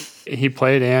Groban? He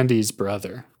played Andy's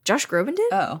brother. Josh Groban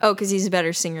did? Oh. Oh, because he's a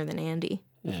better singer than Andy.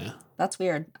 Yeah. That's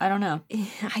weird. I don't know.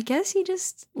 I guess he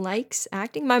just likes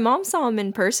acting. My mom saw him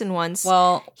in person once.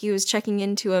 Well, He was checking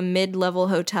into a mid-level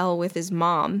hotel with his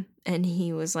mom, and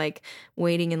he was like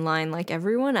waiting in line like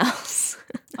everyone else.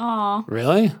 aw.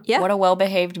 Really? Yeah. What a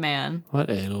well-behaved man. What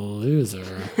a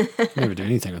loser. Never do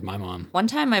anything with my mom. One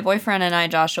time, my boyfriend and I,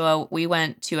 Joshua, we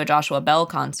went to a Joshua Bell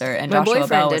concert, and My Joshua boyfriend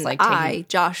Bell was and like I,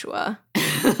 Joshua.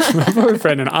 My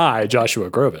boyfriend and I,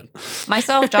 Joshua Groban.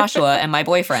 myself, Joshua, and my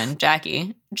boyfriend,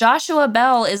 Jackie. Joshua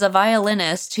Bell is a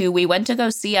violinist who we went to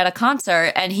go see at a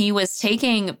concert, and he was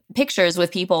taking pictures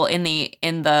with people in the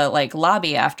like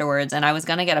lobby afterwards, and I was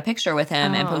gonna get a picture with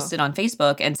him and Oh. post it on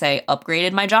Facebook and say,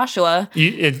 upgraded my Joshua.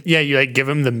 You like give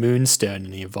him the moonstone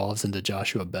and he evolves into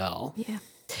Joshua Bell. Yeah.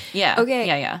 Yeah. Okay.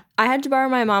 Yeah. I had to borrow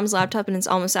my mom's laptop, and it's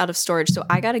almost out of storage, so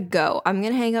I gotta go. I'm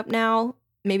gonna hang up now.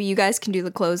 Maybe you guys can do the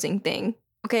closing thing.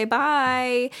 Okay,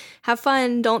 bye. Have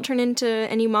fun. Don't turn into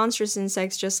any monstrous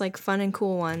insects, just like fun and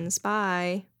cool ones.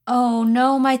 Bye. Oh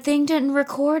no, my thing didn't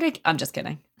record it. I'm just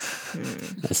kidding.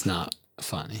 That's not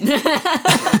funny.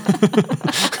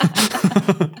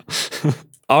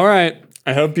 All right.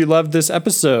 I hope you loved this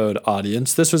episode,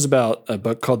 audience. This was about a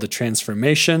book called The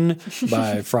Transformation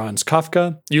by Franz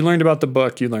Kafka. You learned about the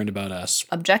book, you learned about us.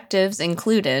 Objectives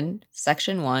included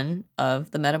section 1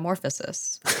 of the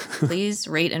Metamorphosis. Please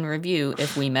rate and review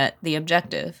if we met the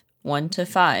objective. 1 to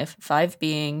 5. 5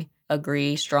 being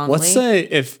agree strongly. Let's say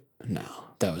if... No,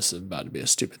 that was about to be a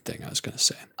stupid thing I was going to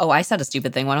say. Oh, I said a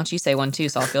stupid thing. Why don't you say 1 too,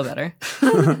 so I'll feel better?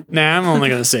 Nah, I'm only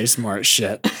going to say smart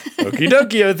shit. Okie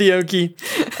dokie,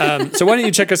 okie. So why don't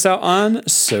you check us out on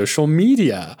social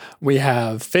media? We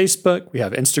have Facebook, we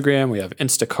have Instagram, we have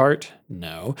Instacart.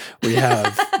 No, we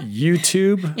have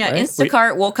YouTube. Yeah, right?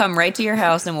 Instacart will come right to your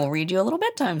house and we'll read you a little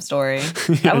bedtime story.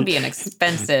 That would be an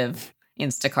expensive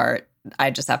Instacart.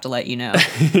 I just have to let you know.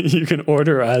 You can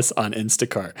order us on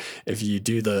Instacart if you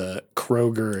do the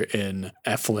Kroger in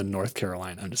Eflin, North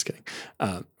Carolina. I'm just kidding.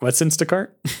 What's Instacart?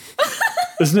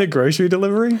 Isn't it grocery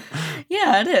delivery?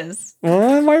 Yeah, it is.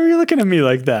 Well, why were you looking at me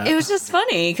like that? It was just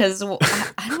funny because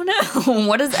I don't know.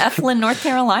 What is Eflin, North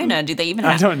Carolina? Do they even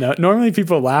I have? don't know. Normally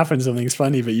people laugh when something's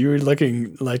funny, but you were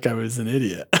looking like I was an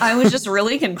idiot. I was just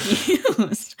really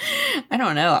confused. I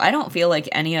don't know. I don't feel like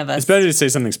any of us. It's better to say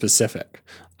something specific.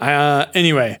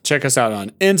 Anyway, check us out on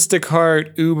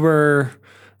Instacart, Uber.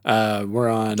 We're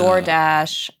on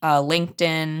DoorDash,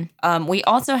 LinkedIn. We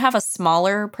also have a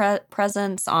smaller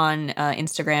presence on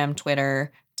Instagram,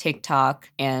 Twitter,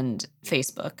 TikTok, and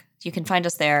Facebook. You can find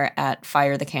us there at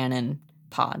Fire the Cannon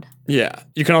Pod. Yeah.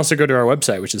 You can also go to our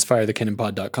website, which is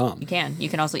firethecannonpod.com. You can. You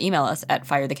can also email us at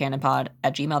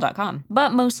firethecannonpod@gmail.com.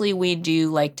 But mostly we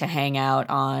do like to hang out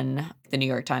on the New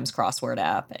York Times crossword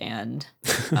app. And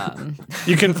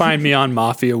You can find me on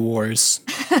Mafia Wars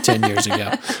 10 years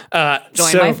ago.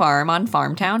 join my farm on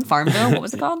Farmtown, Farmville. What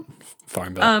was it called?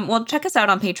 Farmville. Well, check us out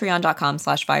on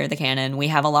patreon.com/firethecannon. We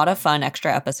have a lot of fun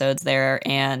extra episodes there,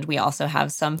 and we also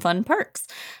have some fun perks.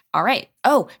 All right.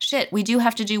 Oh, shit. We do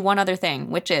have to do one other thing,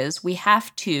 which is we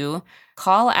have to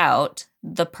call out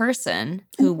the person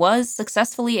who was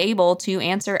successfully able to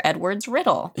answer Edward's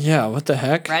riddle. Yeah, what the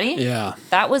heck? Ready? Yeah.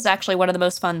 That was actually one of the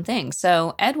most fun things.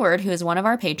 So Edward, who is one of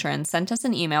our patrons, sent us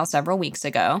an email several weeks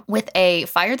ago with a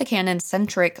Fire the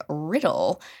Cannon-centric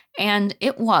riddle. And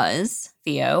it was,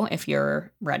 Theo, if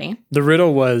you're ready. The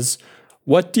riddle was,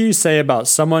 what do you say about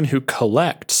someone who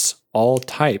collects all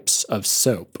types of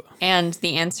soap? And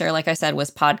the answer, like I said,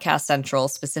 was podcast central,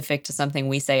 specific to something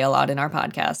we say a lot in our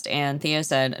podcast. And Theo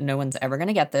said, no one's ever going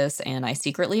to get this. And I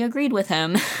secretly agreed with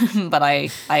him, but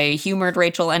I humored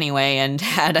Rachel anyway and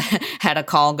had a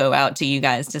call go out to you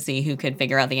guys to see who could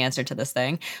figure out the answer to this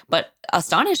thing. But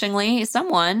astonishingly,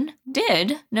 someone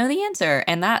did know the answer.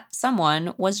 And that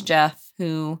someone was Jeff,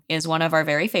 who is one of our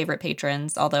very favorite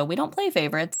patrons. Although we don't play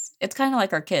favorites. It's kind of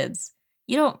like our kids.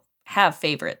 You don't have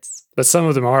favorites. But some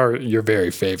of them are your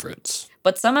very favorites.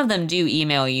 But some of them do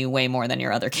email you way more than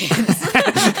your other kids.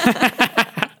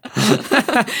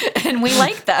 And we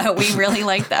like that. We really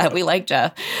like that. We like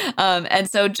Jeff. And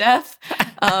so Jeff...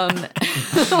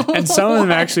 And some of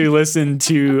them actually listen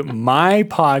to my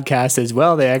podcast as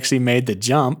well. They actually made the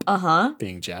jump,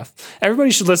 being Jeff.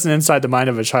 Everybody should listen to Inside the Mind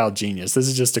of a Child Genius. This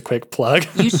is just a quick plug.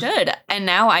 You should. And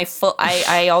now I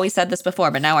always said this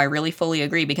before, but now I really fully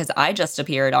agree because I just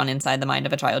appeared on Inside the Mind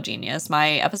of a Child Genius.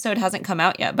 My episode hasn't come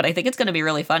out yet, but I think it's going to be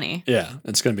really funny. Yeah,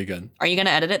 it's going to be good. Are you going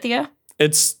to edit it, Theo?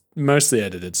 It's mostly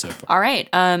edited so far. All right.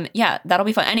 Yeah, that'll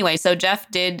be fun. Anyway, so Jeff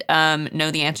did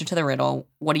know the answer to the riddle.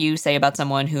 What do you say about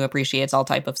someone who appreciates all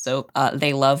type of soap?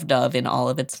 They love Dove in all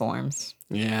of its forms.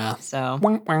 Yeah. So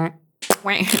Wah, wah.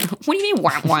 what do you mean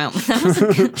wow wow?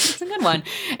 That's a good one.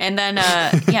 And then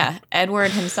yeah,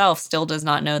 Edward himself still does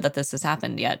not know that this has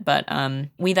happened yet. But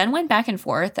we then went back and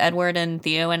forth, Edward and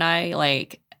Theo and I,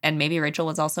 like, and maybe Rachel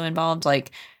was also involved,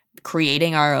 like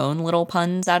creating our own little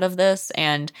puns out of this.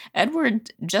 And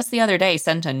Edward just the other day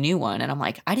sent a new one, and I'm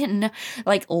like, I didn't know.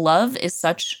 Like, love is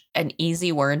such an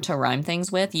easy word to rhyme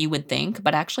things with, you would think,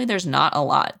 but actually there's not a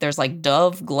lot. There's like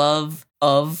dove, glove,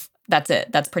 of. That's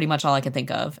it. That's pretty much all I could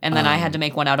think of. And then I had to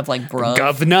make one out of like bruv.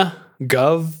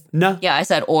 Govna. Yeah, I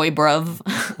said oi bruv.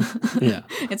 Yeah.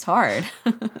 It's hard.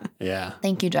 Yeah.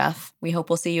 Thank you, Jeff. We hope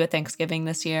we'll see you at Thanksgiving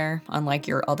this year, unlike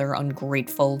your other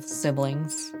ungrateful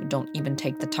siblings who don't even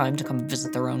take the time to come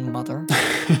visit their own mother.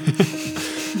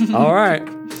 All right.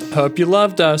 Hope you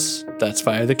loved us. That's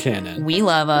Fire the Cannon. We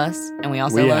love us, and we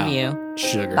also love out. you.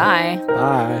 Sugar. Bye.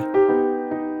 Bye.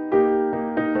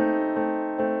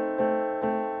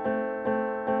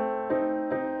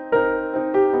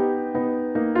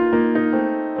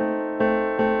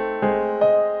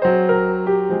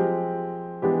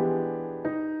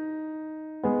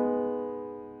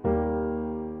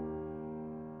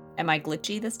 Am I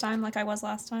glitchy this time like I was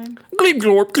last time? Gleep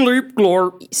glorp, gleep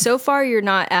glorp. So far, you're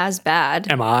not as bad.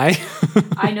 Am I?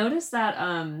 I noticed that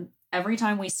every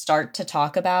time we start to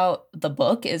talk about the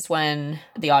book is when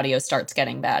the audio starts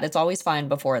getting bad. It's always fine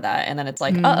before that. And then it's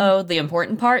like, uh-oh, the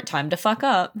important part, time to fuck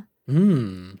up.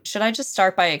 Should I just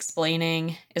start by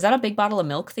explaining? Is that a big bottle of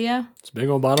milk, Theo? It's a big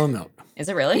old bottle of milk. Is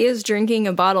it really? He is drinking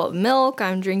a bottle of milk.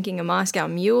 I'm drinking a Moscow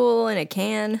Mule in a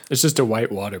can. It's just a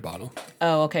white water bottle.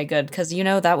 Oh, okay, good. Because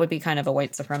that would be kind of a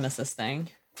white supremacist thing.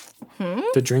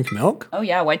 To drink milk? Oh,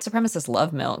 yeah, white supremacists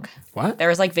love milk. What? There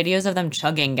was like videos of them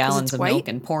chugging gallons it's of white? milk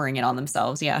and pouring it on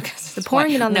themselves. Yeah. The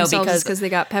pouring it on themselves is because they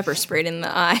got pepper sprayed in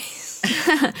the eyes.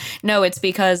 No, it's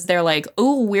because they're like,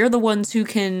 oh, we're the ones who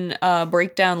can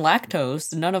break down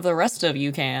lactose. None of the rest of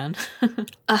you can.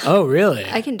 Oh, really?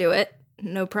 I can do it.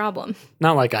 No problem.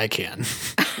 Not like I can.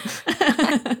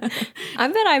 I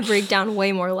bet I break down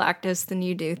way more lactose than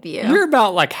you do, Theo. You're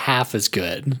about like half as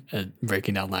good at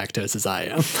breaking down lactose as I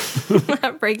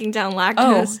am. Breaking down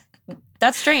lactose. Oh,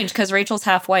 that's strange because Rachel's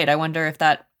half white. I wonder if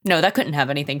that... No, that couldn't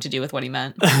have anything to do with what he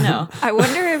meant. No. I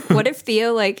wonder what if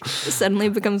Theo like suddenly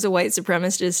becomes a white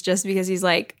supremacist just because he's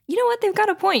like, you know what, they've got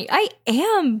a point. I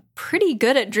am pretty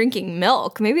good at drinking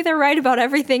milk. Maybe they're right about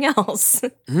everything else.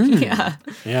 Yeah.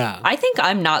 Yeah. I think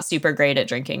I'm not super great at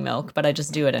drinking milk, but I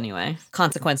just do it anyway.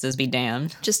 Consequences be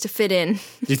damned. Just to fit in. Do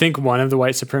you think one of the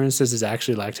white supremacists is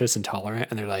actually lactose intolerant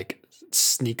and they're like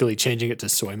sneakily changing it to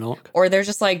soy milk? Or they're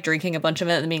just like drinking a bunch of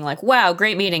it and being like, wow,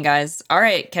 great meeting, guys. All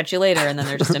right, catch you later. And then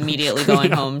they're just immediately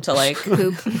going home to like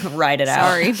Poop. ride it out.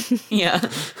 Sorry. Yeah.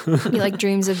 He like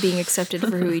dreams of being accepted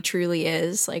for who he truly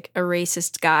is, like a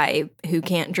racist guy who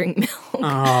can't drink milk.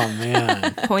 Oh,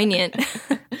 man. Poignant.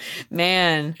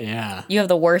 Man, Yeah. you have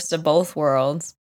the worst of both worlds.